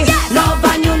see. Love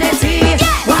and unity.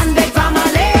 One big family.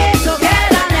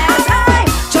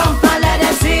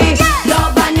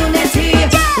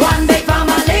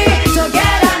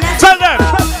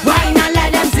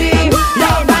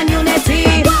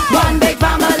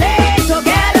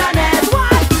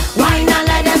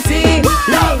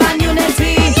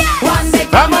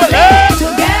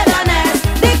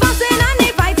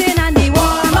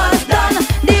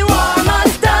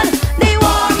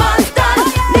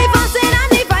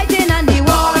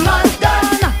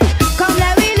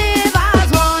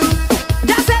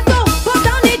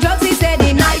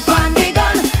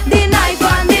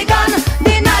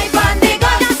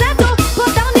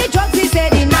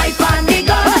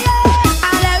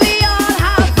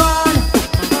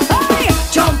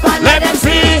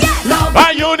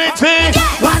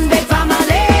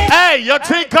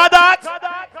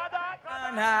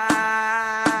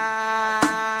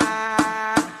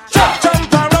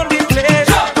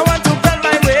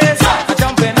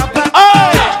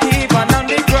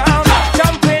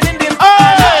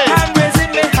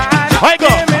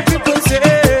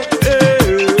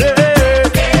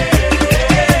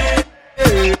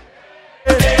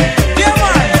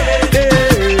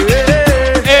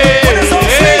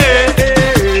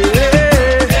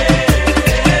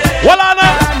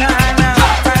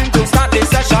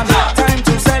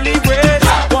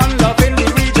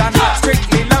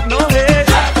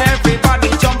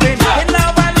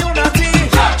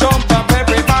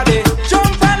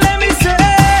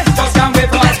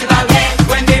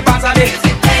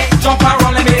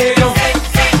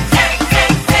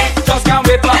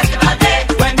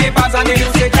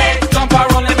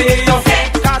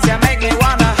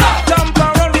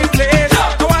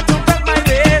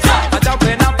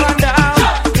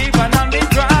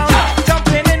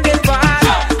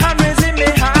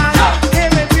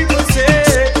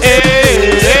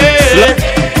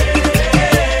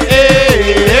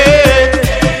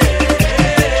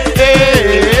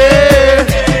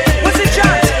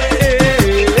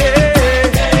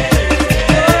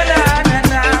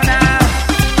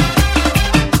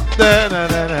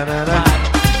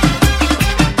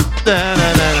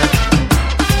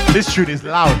 This tune is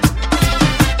loud.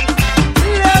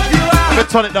 Let me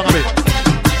turn it down a bit.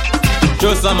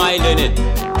 Throw some oil in it.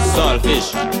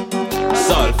 Saltfish.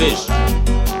 Saltfish.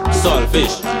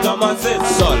 Saltfish. Come on, sit.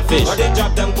 Saltfish. When they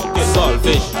drop them cookies.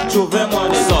 Saltfish. Chew them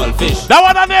on it. Saltfish. That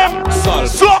one on them.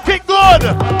 Saltfish. Soak it good.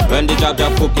 When they drop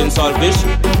them cooking saltfish,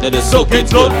 then they soak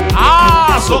it good.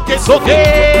 Soak it, soak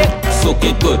it. Soak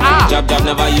it good. Jab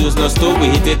never use no stove. We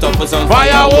hit it up with some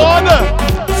firewood.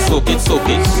 Soak it, soak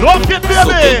it. Soak it, baby.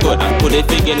 Soak it good and put it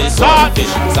big in the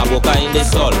saltfish. Saboka in the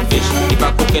saltfish. If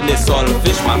I cook in the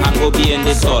saltfish, my hand will be in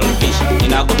the saltfish.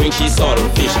 And I go bring she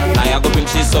saltfish. Now I go bring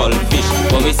she saltfish.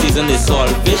 When we season the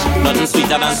saltfish, nothing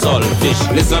sweeter than saltfish.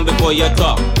 Listen before you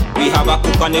talk. We have a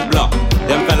cook on the block.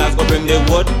 Them fellas go bring the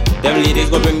wood. Them ladies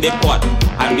go bring the pot.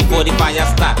 And before the fire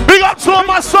start, big up to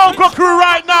my soca crew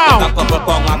right now.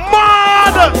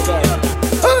 Mad!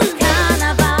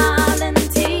 Carnival and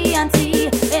TNT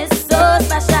is so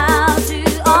special to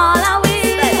all our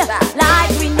we.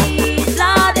 Like we need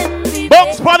blood in the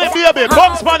Bugs Bunny, baby,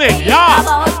 Bugs Bunny, yeah.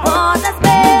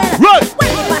 Right. When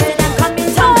you pass it, them come in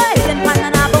toys and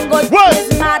banana bongos.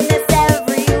 There's madness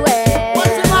everywhere.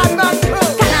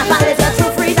 Carnival is your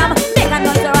true freedom. Make a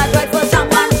noise or a joyful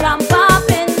jump and jump up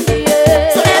in the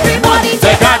air. So everybody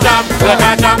take a jump, take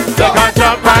a jump, take a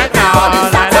jump right now.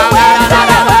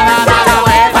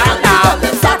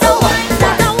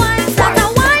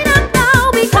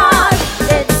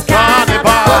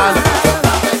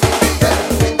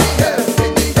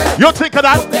 You think of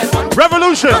that?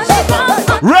 Revolution!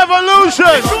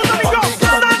 Revolution!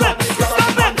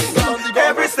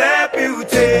 Every step you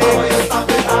take,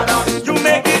 you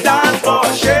make it dance for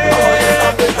shame.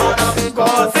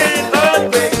 Causing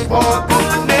earthquake, for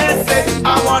goodness sake,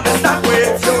 I wanna start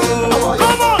with you.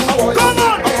 Come on, come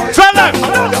on! Tell them!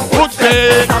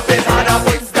 Footsteps!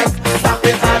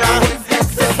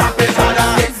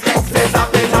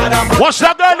 Watch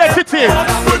that girl, let it in!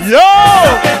 Yo!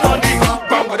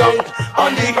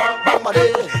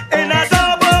 In a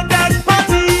double dance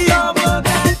party,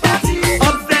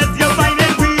 upstairs you're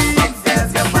finding we,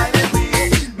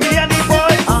 me and the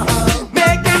boys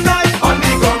making noise on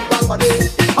the ground,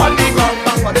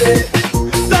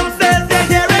 Some says they're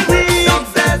hearing me,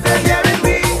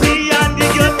 we and the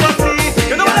girls pussy.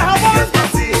 You know what I have on?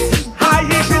 High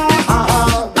heel shoes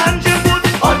and your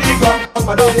boots on the ground,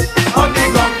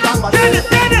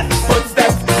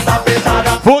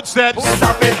 Footsteps,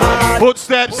 stop it harder.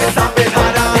 Footsteps. Footsteps. Stop it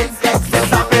harder.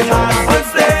 Stop it harder.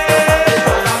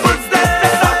 Footsteps,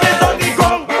 stop it on the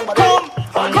ground.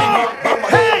 Come,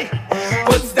 hey.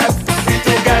 Footsteps, be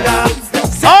together.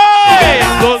 Hey!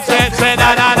 Footsteps,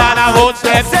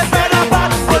 footsteps.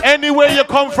 Anywhere you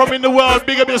come from in the world,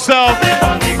 big up yourself.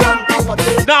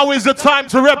 Now is the time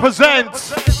to represent.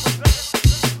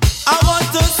 I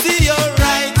want to see your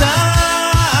right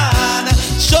hand.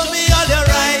 Show me all your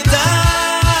right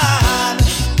hand.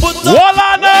 Put up Wall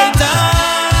on right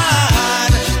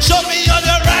hand. Show me on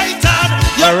your right hand.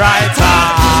 Your right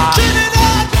hand.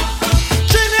 Trinidad,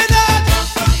 Trinidad,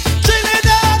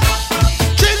 Trinidad,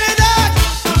 Trinidad.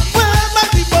 Where are my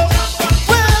people?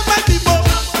 Where are my people?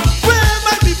 Where are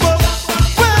my people?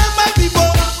 Where are my people?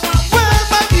 Where are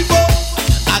my people?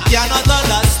 I cannot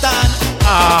understand.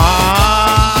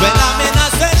 When I'm in a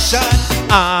session,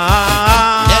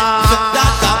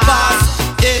 that I pass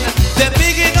in the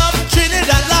beginning of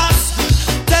Trinidad last.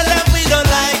 Tell them we don't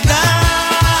like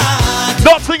that.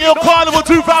 Notting Hill Carnival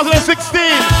 2016.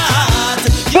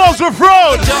 Bosworth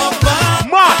Road.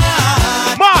 March.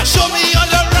 Show me on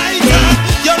the right hand.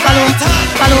 Your right hand.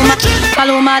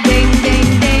 Paloma ding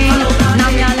ding ding.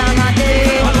 Namya lama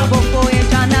ding. Boko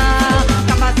ejana.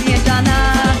 Kapasi ejana.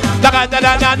 Daga da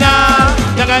da da da.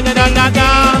 Daga da da da da.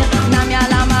 Namya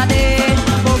lama ding.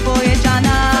 Boko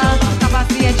ejana.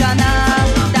 Kapasi ejana.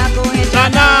 Dago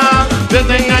ejana.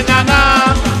 Ding na na na.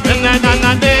 Ding na na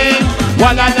na ding.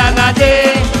 Wala la la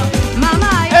ding.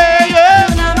 Mama yeah yeah.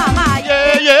 Mama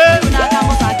yeah yeah. Duna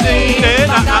kamosa ding.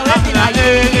 Baka wepina ye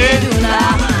duna.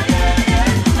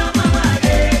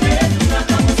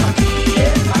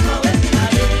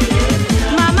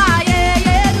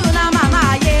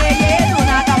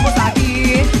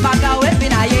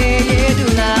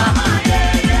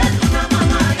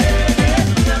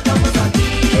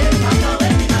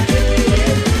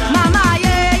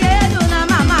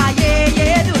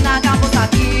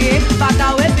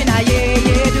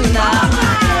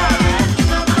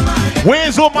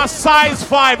 Where's all my size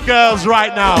 5 girls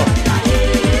right now?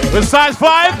 The size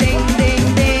 5?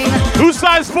 Who's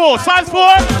size 4? Size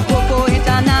 4?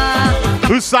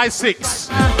 Who's size 6?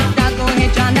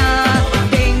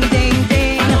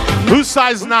 Who's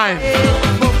size 9?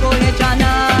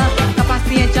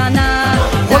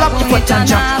 Hold up your foot and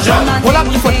jump. Hold up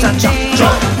your foot and jump.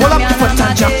 Hold up your foot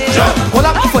and jump. Hold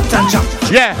up your foot and jump.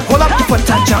 Yeah. Hold up your foot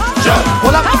and jump.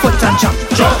 Hold up your foot and jump.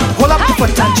 Hold up your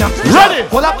foot and jump. Ready?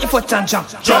 Hold up your foot and jump.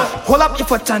 Hold up your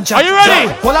foot and jump. Are you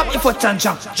ready? Hold up your foot and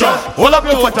jump. Hold up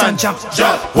your foot and jump.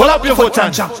 Hold up your foot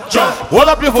and jump. Hold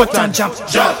up your foot and jump.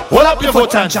 Hold up your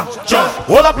foot and jump.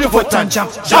 Hold up your foot and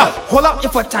jump. Hold up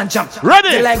your foot and jump.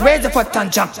 Ready? You like raise your foot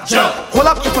and jump. Hold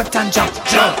up your foot and jump.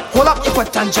 Hold up your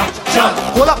foot and jump.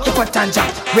 Hold up your foot and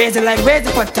jump. Raise it like raise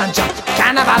your foot and jump.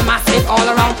 Carnival massive all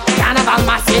around. Carnival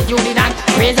massive, you did not.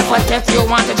 Raise your foot if you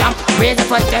want to jump. Raise your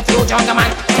foot if you jungle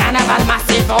man. Carnival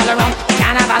massive all around.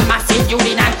 Carnival massive, you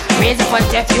did not. Raise your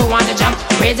foot if you want to jump.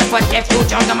 Raise your foot if you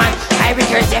jungle man. I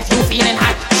rehearse if you feeling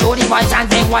hot. Show the boys and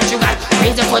then what you got.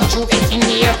 Raise your foot, shoot it in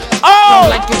the air. Oh!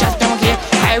 Don't like you just don't care.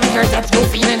 I rehearse if you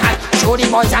feeling hot. Show the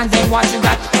boys and then what you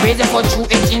got. Raise your foot,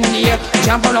 shoot it in the air.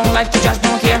 Jump along like you just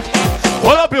don't care.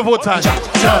 Hold up your foot and jump.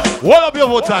 Hold up your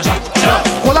foot and jump.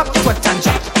 Hold up your foot and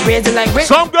jump. Raise it like raise.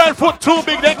 Some girl foot too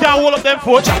big, they can't hold up them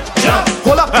foot.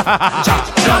 Hold up.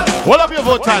 Hold up your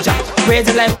foot and jump. Raise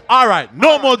it like. All right,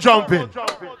 no more jumping.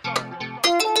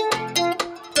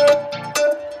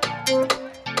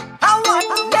 I want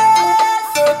this.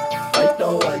 Right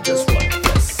now I just want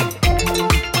this.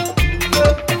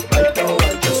 Right now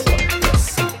I just want this.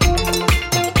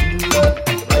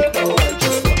 Right now I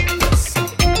just want this.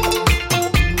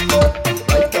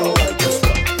 Right now I just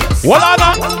want this. What on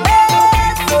that?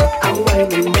 I'm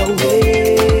winding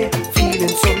away,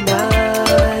 feeling so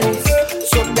nice,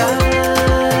 so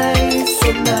nice, so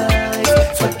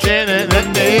nice. So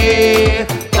Day,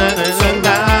 so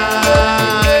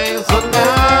nice, so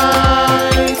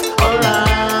nice,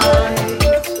 alright.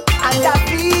 And I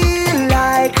feel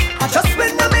like I just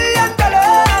win $1 million.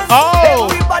 Oh.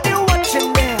 Everybody watching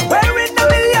me, wearing $1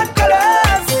 million.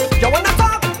 You wanna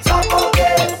talk? Talk about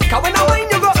this. 'Cause when I wine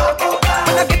you go. Talk about that.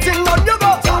 When I get in on you go.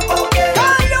 Talk about this.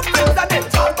 Call your friends and them.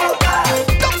 Talk about that.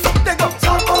 Thumbs up they go.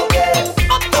 Talk about this.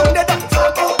 Up down they don't.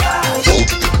 Talk about that.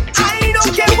 I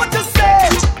don't care what you say.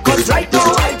 'Cause right now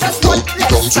I just want less.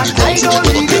 And I don't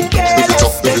really care less.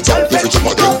 The girlfriend she go.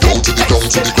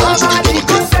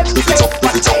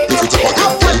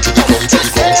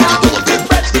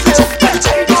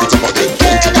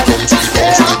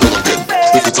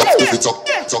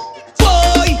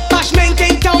 Boy, Bashman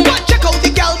came down. Check out the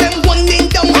gal them winding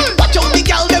down. Watch out the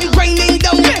gal them grinding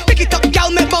down. Pick it up, gal,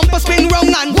 make bumper spin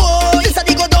round and whoa, this a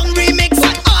the go down remix.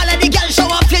 All of the gal show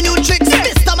off your new tricks.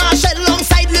 Mr. Marshall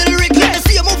alongside Little Rick. Let me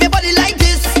see you move your body like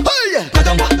this. Hey,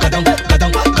 gadong, gadong,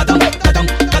 gadong, gadong, gadong,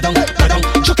 gadong, gadong.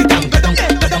 Chuck it down, gadong,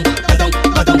 gadong, gadong,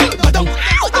 gadong, gadong.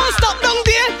 Don't stop down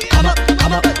there. Come up,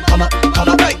 come up, come up, come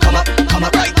up, right, come up, come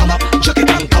up, right, come up. Chuck it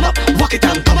down, come up, walk it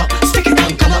down, come up, stick it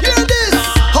down, come up. Hear this.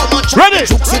 How much Ready?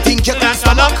 jokes you think you can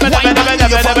stand up? Wine on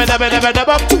your front.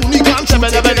 Two niggas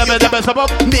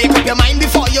make up your mind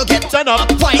before you get Stand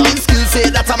up. Whining skills say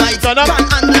that I might Stand up. Can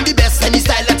handle the best any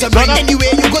style that you bring.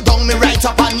 Anyway you go down, me right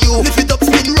up on you. Lift it up,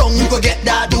 spin wrong, you go get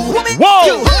that do. Whoa!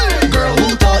 You, girl,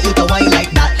 who taught you to whine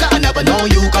like that? I never know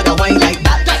you gotta whine like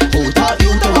that. Who taught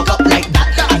you to walk up like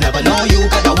that? I never know you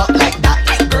gotta walk like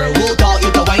that. Girl, who taught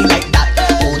you to whine like that?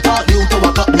 Who taught you to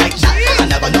walk up like that? I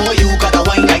never know you gotta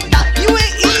whine like that. You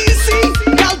ain't easy.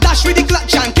 Gal dash with the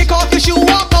clutch and kick off your shoe.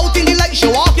 Walk out in the light,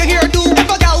 show off your hairdo. If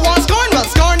a gal wants scorn, well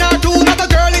scorn her too. Not a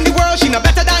girl in the world, she no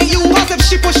better than you. Cause if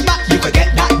she push back, you could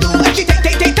get that do. If she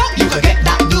take out, you could get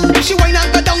that do. If she whine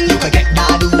and go down, you could get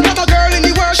that do. Not a girl in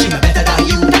the world, she no better than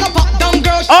you. Not a pop down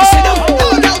girl, she sit down.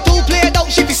 No gal to play it out,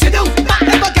 she be sit down.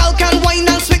 If a gal can whine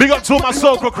and swing. Big up to my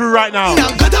Soca crew right now.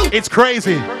 It's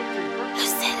crazy.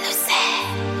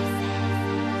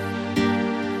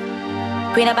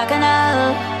 Queen of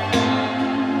Bacchanal.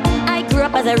 I grew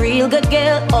up as a real good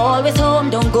girl, always home,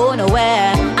 don't go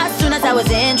nowhere. As soon as I was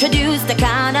introduced to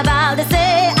Carnival, they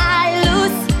say I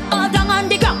lose all down on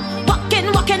the ground. Walking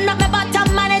up my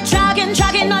bottom and it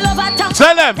dragging all over town.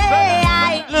 Tell them. Say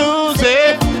I lose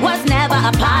it. Was never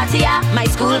a party at my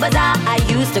school bazaar I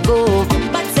used to go.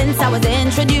 But since I was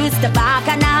introduced to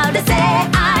Bacchanal, they say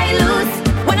I lose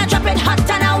when I drop it hot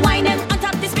and I whine it on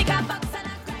top the speaker box and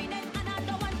I'm grinding and I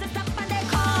don't want to stop and they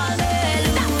call it.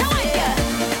 That's the way.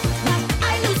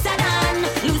 I looser than,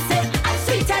 loose it, I'm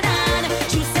sweeter than.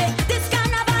 Choose it, this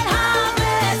carnival have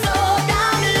me so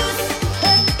damn loose.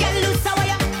 Get loose away,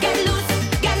 get loose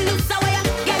away,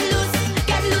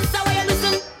 get loose away,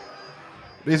 loosen.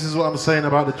 This is what I'm saying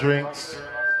about the drinks.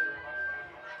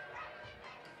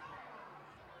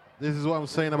 This is what I'm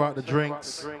saying about the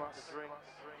drinks.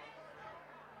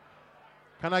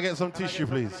 Can I get some tissue,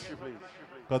 please?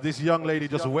 Because this young lady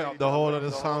just wet up the whole of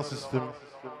the sound system.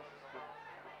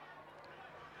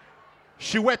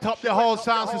 She wet up the whole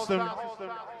sound system.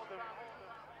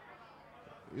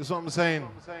 You know what I'm saying?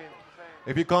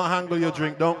 If you can't handle your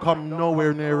drink, don't come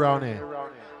nowhere near around here.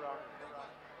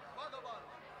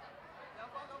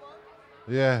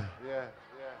 Yeah.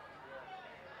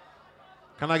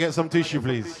 Can I get some tissue,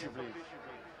 please?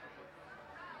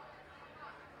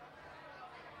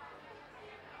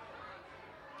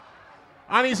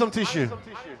 I need some tissue.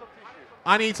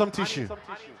 I need some tissue.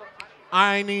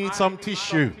 I need some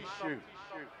tissue.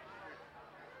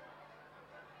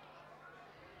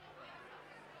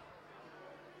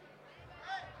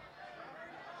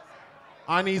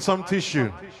 I need some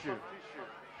tissue.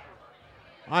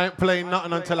 I ain't playing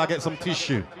nothing until I get some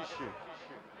tissue.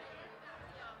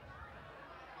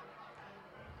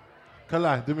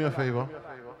 Kalai, do me a favor.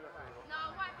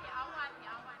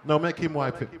 No, make him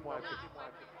wipe it.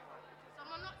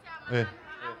 Yeah.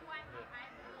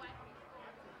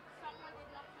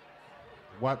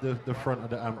 Wipe the front of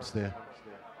the amps there.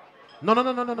 No, don't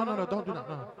do that,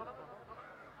 no.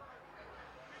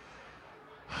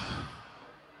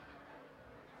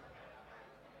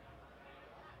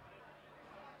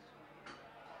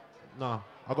 No,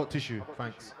 I got tissue,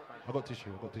 thanks. I got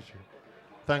tissue.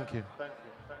 Thank you.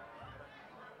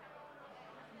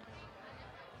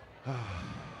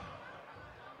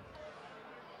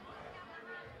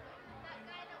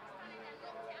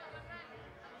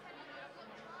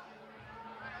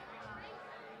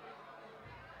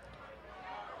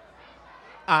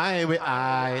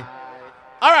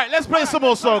 All right, let's play some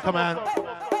more soca, man.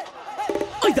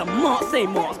 Oh, the Marseille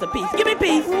masterpiece. Give me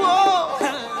peace. Whoa.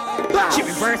 She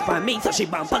reversed by me, so she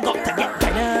bumper got to get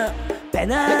better. You ain't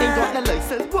got the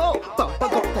license, whoa. Bumper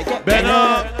got to get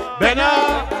better.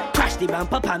 Crash the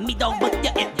bumper pan me dog, but you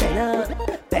ain't better.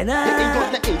 You ain't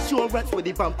got the insurance with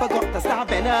the bumper got to start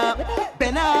better.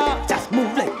 Just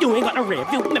move like you ain't got a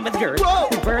review, remember the girl. Whoa.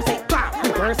 Reverse it, clap,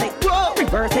 reverse it, whoa.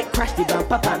 Reverse it, crash the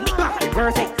bumper pan me, clap,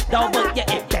 reverse it, dog, but you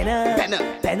ain't better.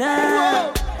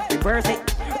 Reverse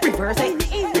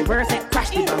it, crash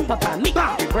the bumper pan me,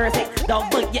 reverse it,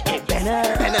 dog, but you ain't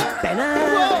better.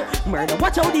 Murder,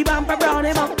 watch how the bumper brown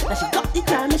him out. Now she got the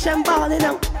transmission balling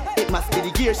out. It must be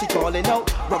the gear she calling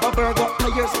out. Rubber bird got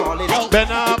tires falling out. The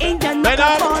engine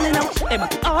falling out. Emma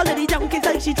all of the junk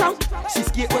inside she drunk. She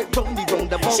skate right round the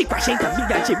roundabout. She crash into me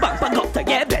and she bumper got to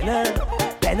get better. You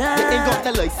ain't got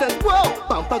the license, whoa.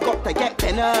 Bumper got to get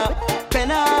better.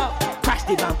 Crash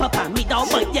the bumper pan me down,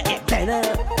 but you ain't better.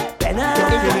 You ain't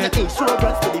got the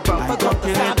insurance for the bumper got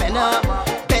to start better.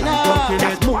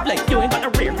 Just move like you ain't got a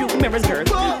rear view mirrors, girl.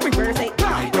 Reverse it, reverse it,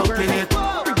 crash the bumper pan me,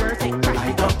 reverse it.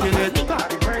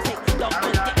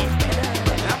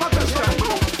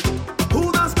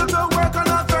 Who does go to work on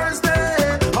a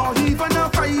Thursday or even a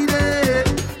Friday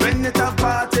when it have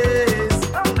parties?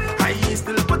 I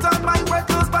still put on my wet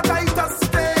clothes, but I just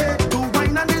stay to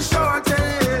wine on the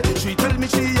shorty. She tell me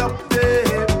she up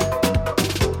there.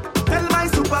 Tell my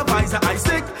supervisor I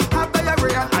sick, have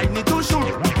diarrhea and I need to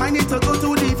shoot. I need to go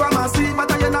to the pharmacy,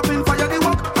 but I end up in fire the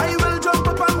walk. I will jump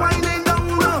up and winding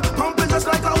down. Pumping just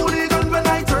like a hooligan when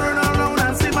I turn around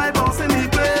and see my boss in the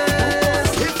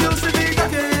place. If you see me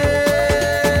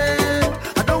again,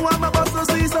 I don't want my boss to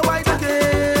see, so I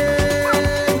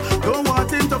again. Don't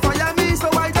want him to fire me, so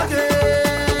I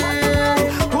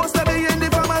again. Post to be in the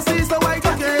pharmacy, so I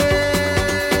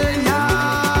again.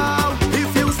 Yeah.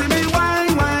 If you see me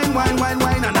wine,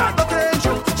 and I again,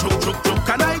 choke,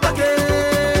 and I again.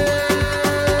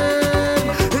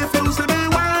 If you see me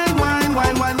wine,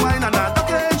 and I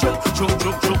again, choke,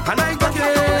 and I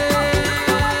again.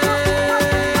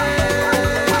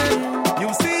 You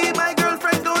see, my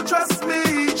girlfriend don't trust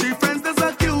me. She friends just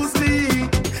accuse me.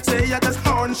 Say I just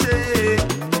horn shit.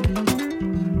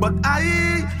 But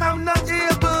I am not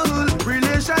able.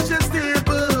 Relationship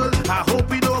stable. I hope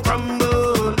we don't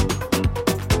crumble.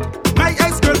 My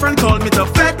ex-girlfriend called me to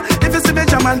fret. If you see me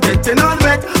jam and getting all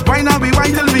wet, why not we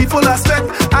wine till we full of sweat?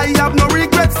 I have no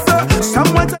regrets, sir.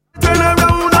 Someone turn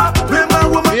around. Remember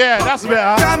woman. Yeah, that's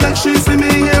better. Can't make she see me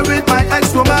here with my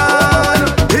ex-woman.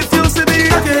 If you see me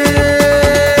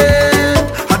again,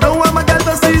 I don't want my girl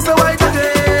to see, so I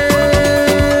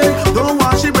again. Don't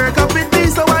want she break up with me,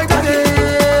 so I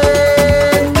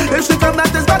again. If she come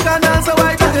that is back and dance, so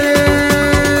I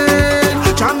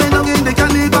again. Jamming down in the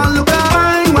carnival, look at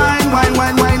wine,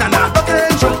 and I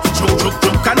again. Choke,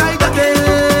 and I again.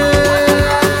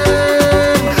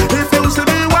 If you see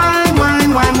me wine,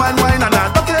 and I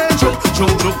again. Choke,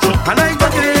 and I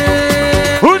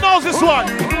again. Who knows this one?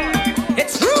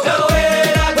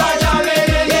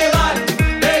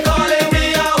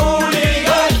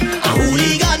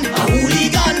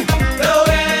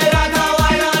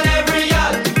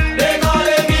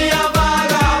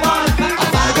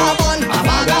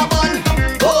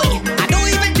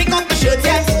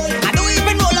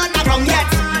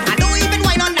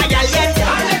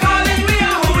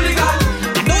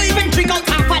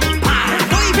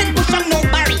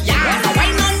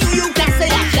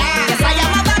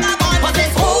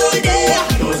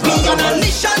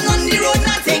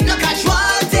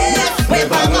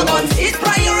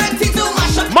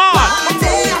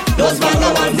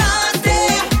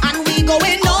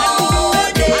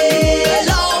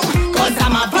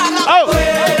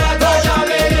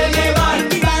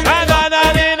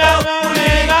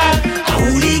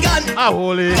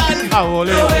 holy,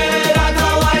 holy.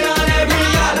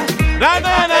 Na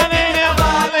na na na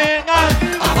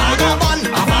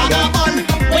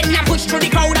when I push through the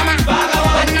crowd, I'm a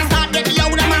when I start get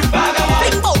loud, I'm a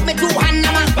fling out me two hand,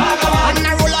 I'm a when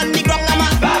I roll on the ground, I'm a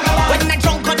when I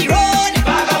drunk on the road,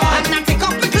 and I take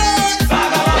off my clothes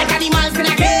like animals in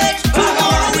a cage.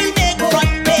 Tomorrow we'll make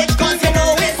front page, cause you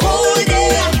know it's cold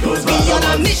there. We on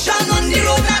a mission on the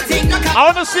road, I take no. I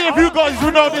want to see if you guys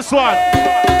will know this one.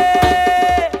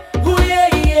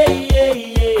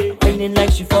 Whining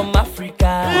like she from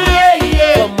Africa.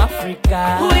 From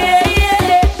Africa.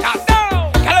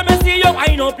 Girl, me see you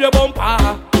wind up your bumper.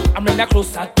 I'm running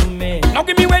closer to me. Now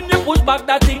give me when you push back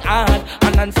that thing hard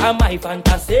and answer my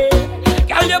fantasy.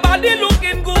 Girl, your body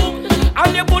looking good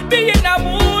and you put me in a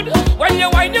mood. When you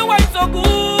wine so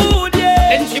good,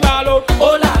 yeah. Then she ball out,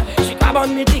 hola. She grab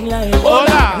on me thing like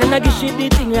hola. And then I give she the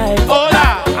thing like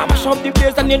hola. I mash up the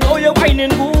place and you know you're whining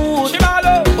good. She ball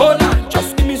out, hola.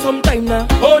 Just give me some time now,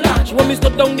 hola. She want me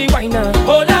stop down the wine now,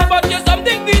 hola. But you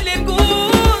something feeling good.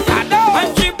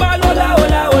 And she ball hola,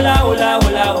 hola, hola, hola,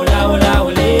 hola, hola, hola,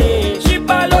 hola. She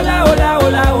ball hola, hola,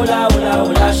 hola, hola, hola,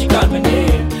 hola. She call me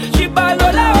name. She ball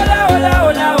hola, hola, hola,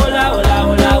 hola, hola, hola,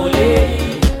 hola, hola.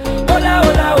 Hola,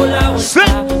 hola, hola, hola.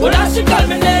 Hola, she call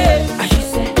me name. And she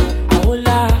say,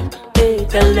 hola, hey,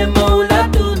 tell them hola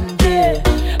tunde,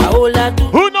 hola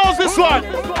tunde. Who knows this one?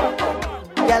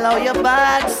 Girl, how you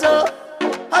bad so?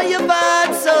 How you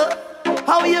bad so?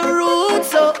 How you rude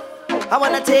so? I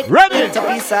wanna take a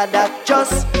piece of that.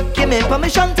 Just give me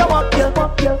permission to walk you.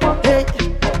 Hey,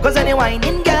 cause any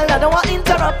whining girl, I don't want to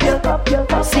interrupt you.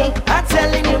 See, I'm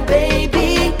telling you,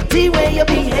 baby, the way you're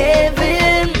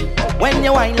behaving. When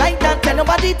you whine like that, tell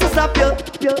nobody to stop you.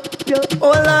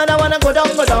 Oh Lord, I wanna go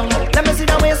down, go down. Let me see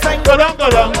the waistline, go down, go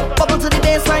down. Bubble to the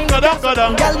baseline, go down, go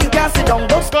down. Girl, you can't sit down,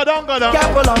 just go down, go down.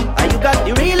 Can't go long, and you got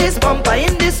the realest bumper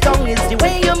in this town. It's the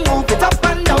way you move it up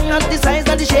and down, and the size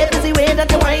and the shape is the way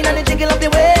that you whine and the jiggle of the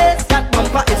waist. That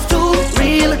bumper is too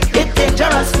real, it's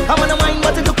dangerous. I wanna whine,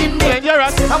 but it's looking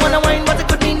dangerous. I wanna whine, but it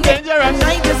could mean dangerous.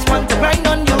 I just want to grind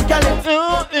on you, girl.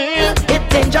 It's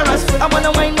dangerous. I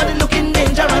wanna whine, but it's looking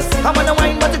dangerous. I wanna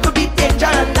whine, but it could be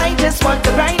dangerous. I just want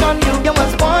to grind on you. You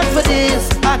was born for this.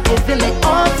 I giving it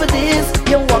all for this.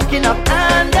 You're walking up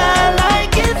and I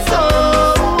like it so.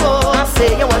 I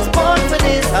say you was born for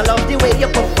this. I love the way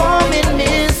you're performing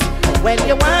this. When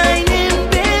you're whining,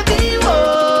 baby,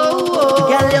 whoa.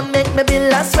 Girl, you make me be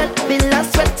last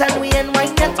sweat, and we ain't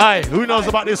whine yet. Aye, who knows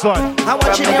about this one? I'm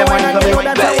watching you whine and you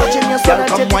that I'm watching you so that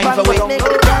you can make me be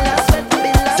last sweat,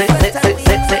 Sit,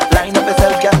 line up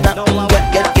yourself, girl.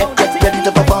 Get ready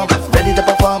to perform, ready to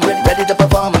perform, ready to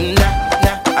perform.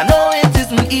 Nah, I know it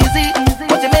isn't easy,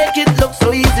 but you make it look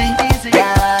so easy,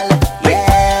 girl.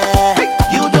 Yeah,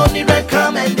 you don't need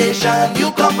recommendation,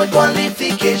 you come with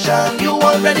qualification. You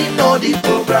already know the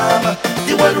program,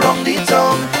 the world round the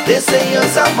town. They say you're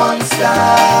a monster,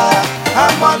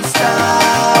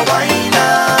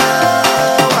 whiner.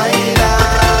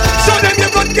 Show them your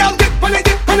good girl, dip on it,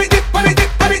 dip on it, dip on it,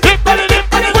 dip on it, dip on it,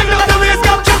 dip on it. Wind up your waist,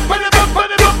 girl, jump on it, dip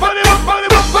on it, dip on it, dip on it,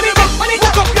 dip on it, dip on it.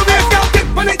 Hook up your waist, girl,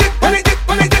 dip on it, dip on it, dip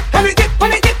on it, dip on it, dip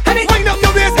on it, dip on it. Wind up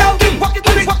your waist, girl, walk it,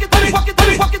 walk it, walk it, walk it, walk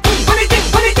it, walk it, dip on it,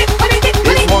 dip on it, dip on it, dip on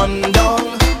it. It's one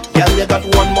down, girl, you got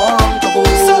one more round to go.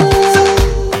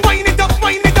 Wind it up,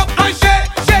 and shake,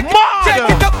 shake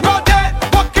it up, roll there,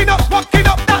 walk it up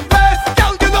that waist.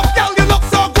 Girl, you look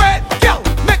so great, girl.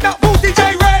 Make that booty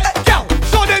gyrate, girl.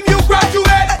 Show them you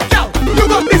graduate, girl. You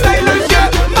got the style and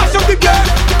shape, mash up the game.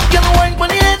 Girl, wine on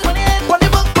the head, on the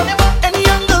back, any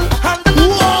angle,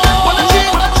 handle. Wanna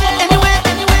shake, anywhere,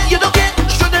 you don't get.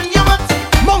 Show them you want.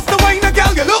 Monster wine,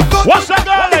 girl, you look good. What's that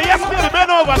girl? Yes, baby,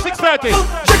 bend over, 6:30.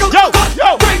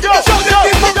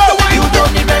 You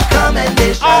don't need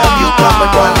recommendation. You come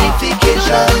with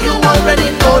qualification. You already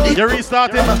know the. You're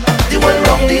restarting. The one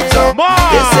wrong the top.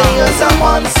 They say you're a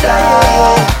monster,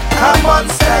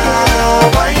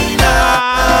 whiner.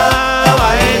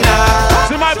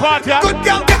 See my part, yeah. Good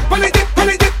girl, dip on it, dip on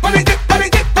it, dip on it, dip on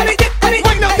it, dip on it, dip on it.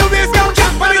 Wind up your waist, girl,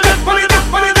 jump on it, dip on it,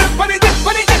 dip on it, dip on it, dip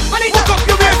on it, dip on it. Hook up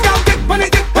your waist, girl, dip on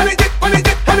it, dip on it, dip on it,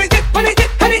 dip on it, dip on it,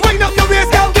 dip on it. Wind up your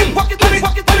waist, girl, walk it, walk it,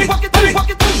 walk it, walk it, walk it, walk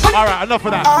it. All right, enough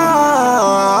of that.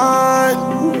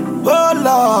 Hold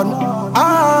on.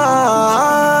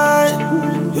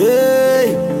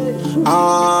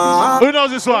 Who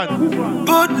knows this one?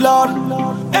 Good Lord,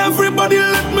 everybody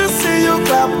let me see you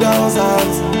clap those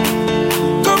hands.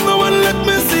 Come on and let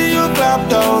me see you clap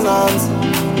those hands.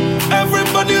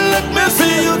 Everybody let me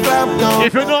see you clap those.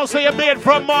 If you don't say you made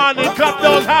from morning, clap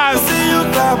those hands.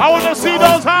 I want to see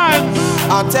those hands.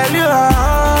 I'll tell you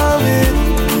how it.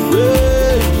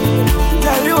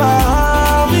 Tell you how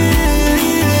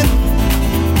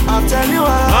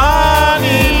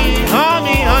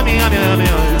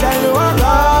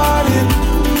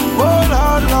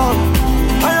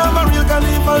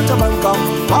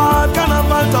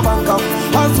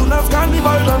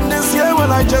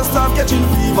catching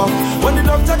fever. When the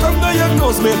doctor come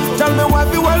diagnose me, tell me why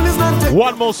the world is not taking.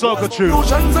 One more soca tune.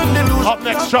 Up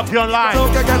next, Chucky Online.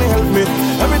 Soca can help me.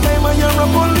 Every time I hear a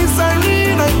police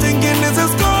siren, I'm thinking this is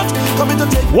God coming to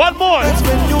take. One more.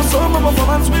 Expect you, so my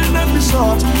performance will not be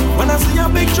short. When I see a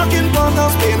big truck in Port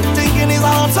of Spain, thinking it's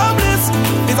a hot bliss.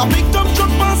 It's a big dump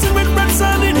truck passing with red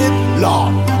sand in it.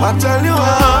 Lord, I tell you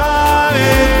how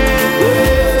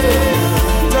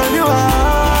tell you how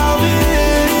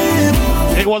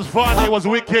it was fun, it was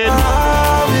wicked.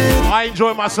 I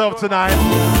enjoyed myself tonight.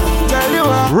 Tell you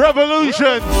how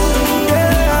Revolution.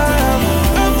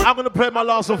 I'm gonna play my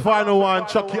last and final one,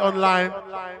 Chucky Online.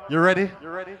 You ready?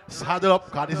 Saddle up,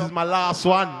 cause this is my last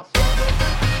one.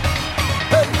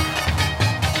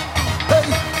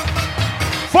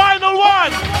 Final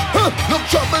one! Look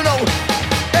trouble now.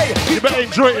 Hey, you better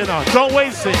enjoy it now. Don't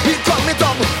waste it. He cut me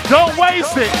down. Don't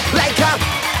waste it. Like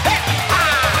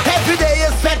every day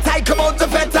is sweat, I come out to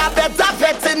better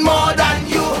fetting more than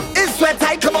you. It's sweat,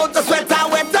 I come out to sweater,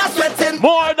 wetter, sweating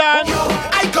more than you.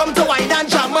 I come to wine and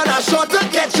jam and I short to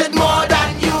catch it more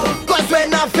than you. Cause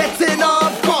when I'm fetting,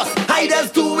 of course, I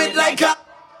just do it like a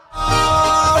I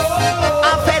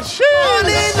fetch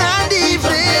morning and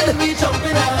evening.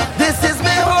 This is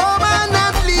my home and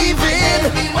not leaving.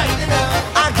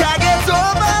 I can't get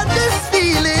over this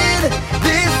feeling.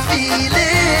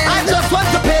 I just want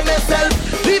to pay myself.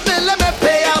 People let me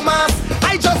pay a mass.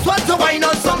 I just want to wine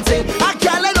on something. I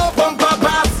can't let no bumper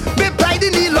pass. Me pride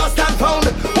in the lost and found.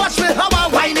 Watch me how I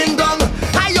whining down.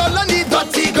 I only need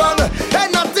dirty gun.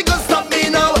 And nothing can stop me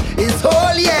now. It's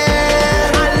whole year.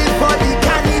 I live for the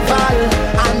carnival.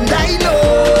 And I know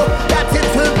that it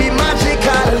will be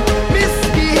magical.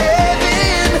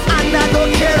 Misbehaving and I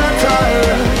don't care at all.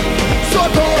 So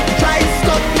don't try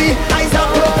stop me. I'm a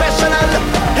professional.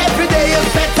 Every day is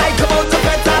sweat. I come out to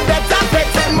better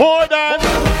fetting. More than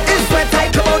it's sweat. I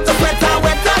come out to sweater,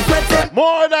 wetter, sweating.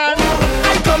 More than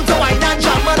I come to wine and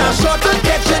jam and I short to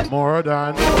catch it. More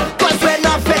than cause when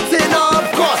I'm fetting, of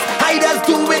course, I just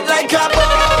do it like a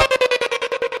ball.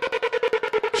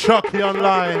 Chucky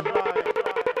Online.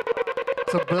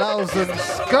 It's a blouse and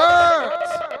skirt.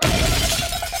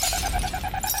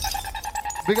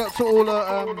 Big up to all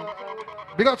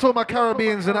big up to all my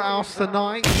Caribbeans in the house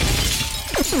tonight.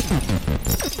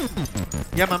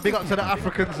 Yeah man, big up to the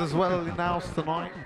Africans as well in the house tonight.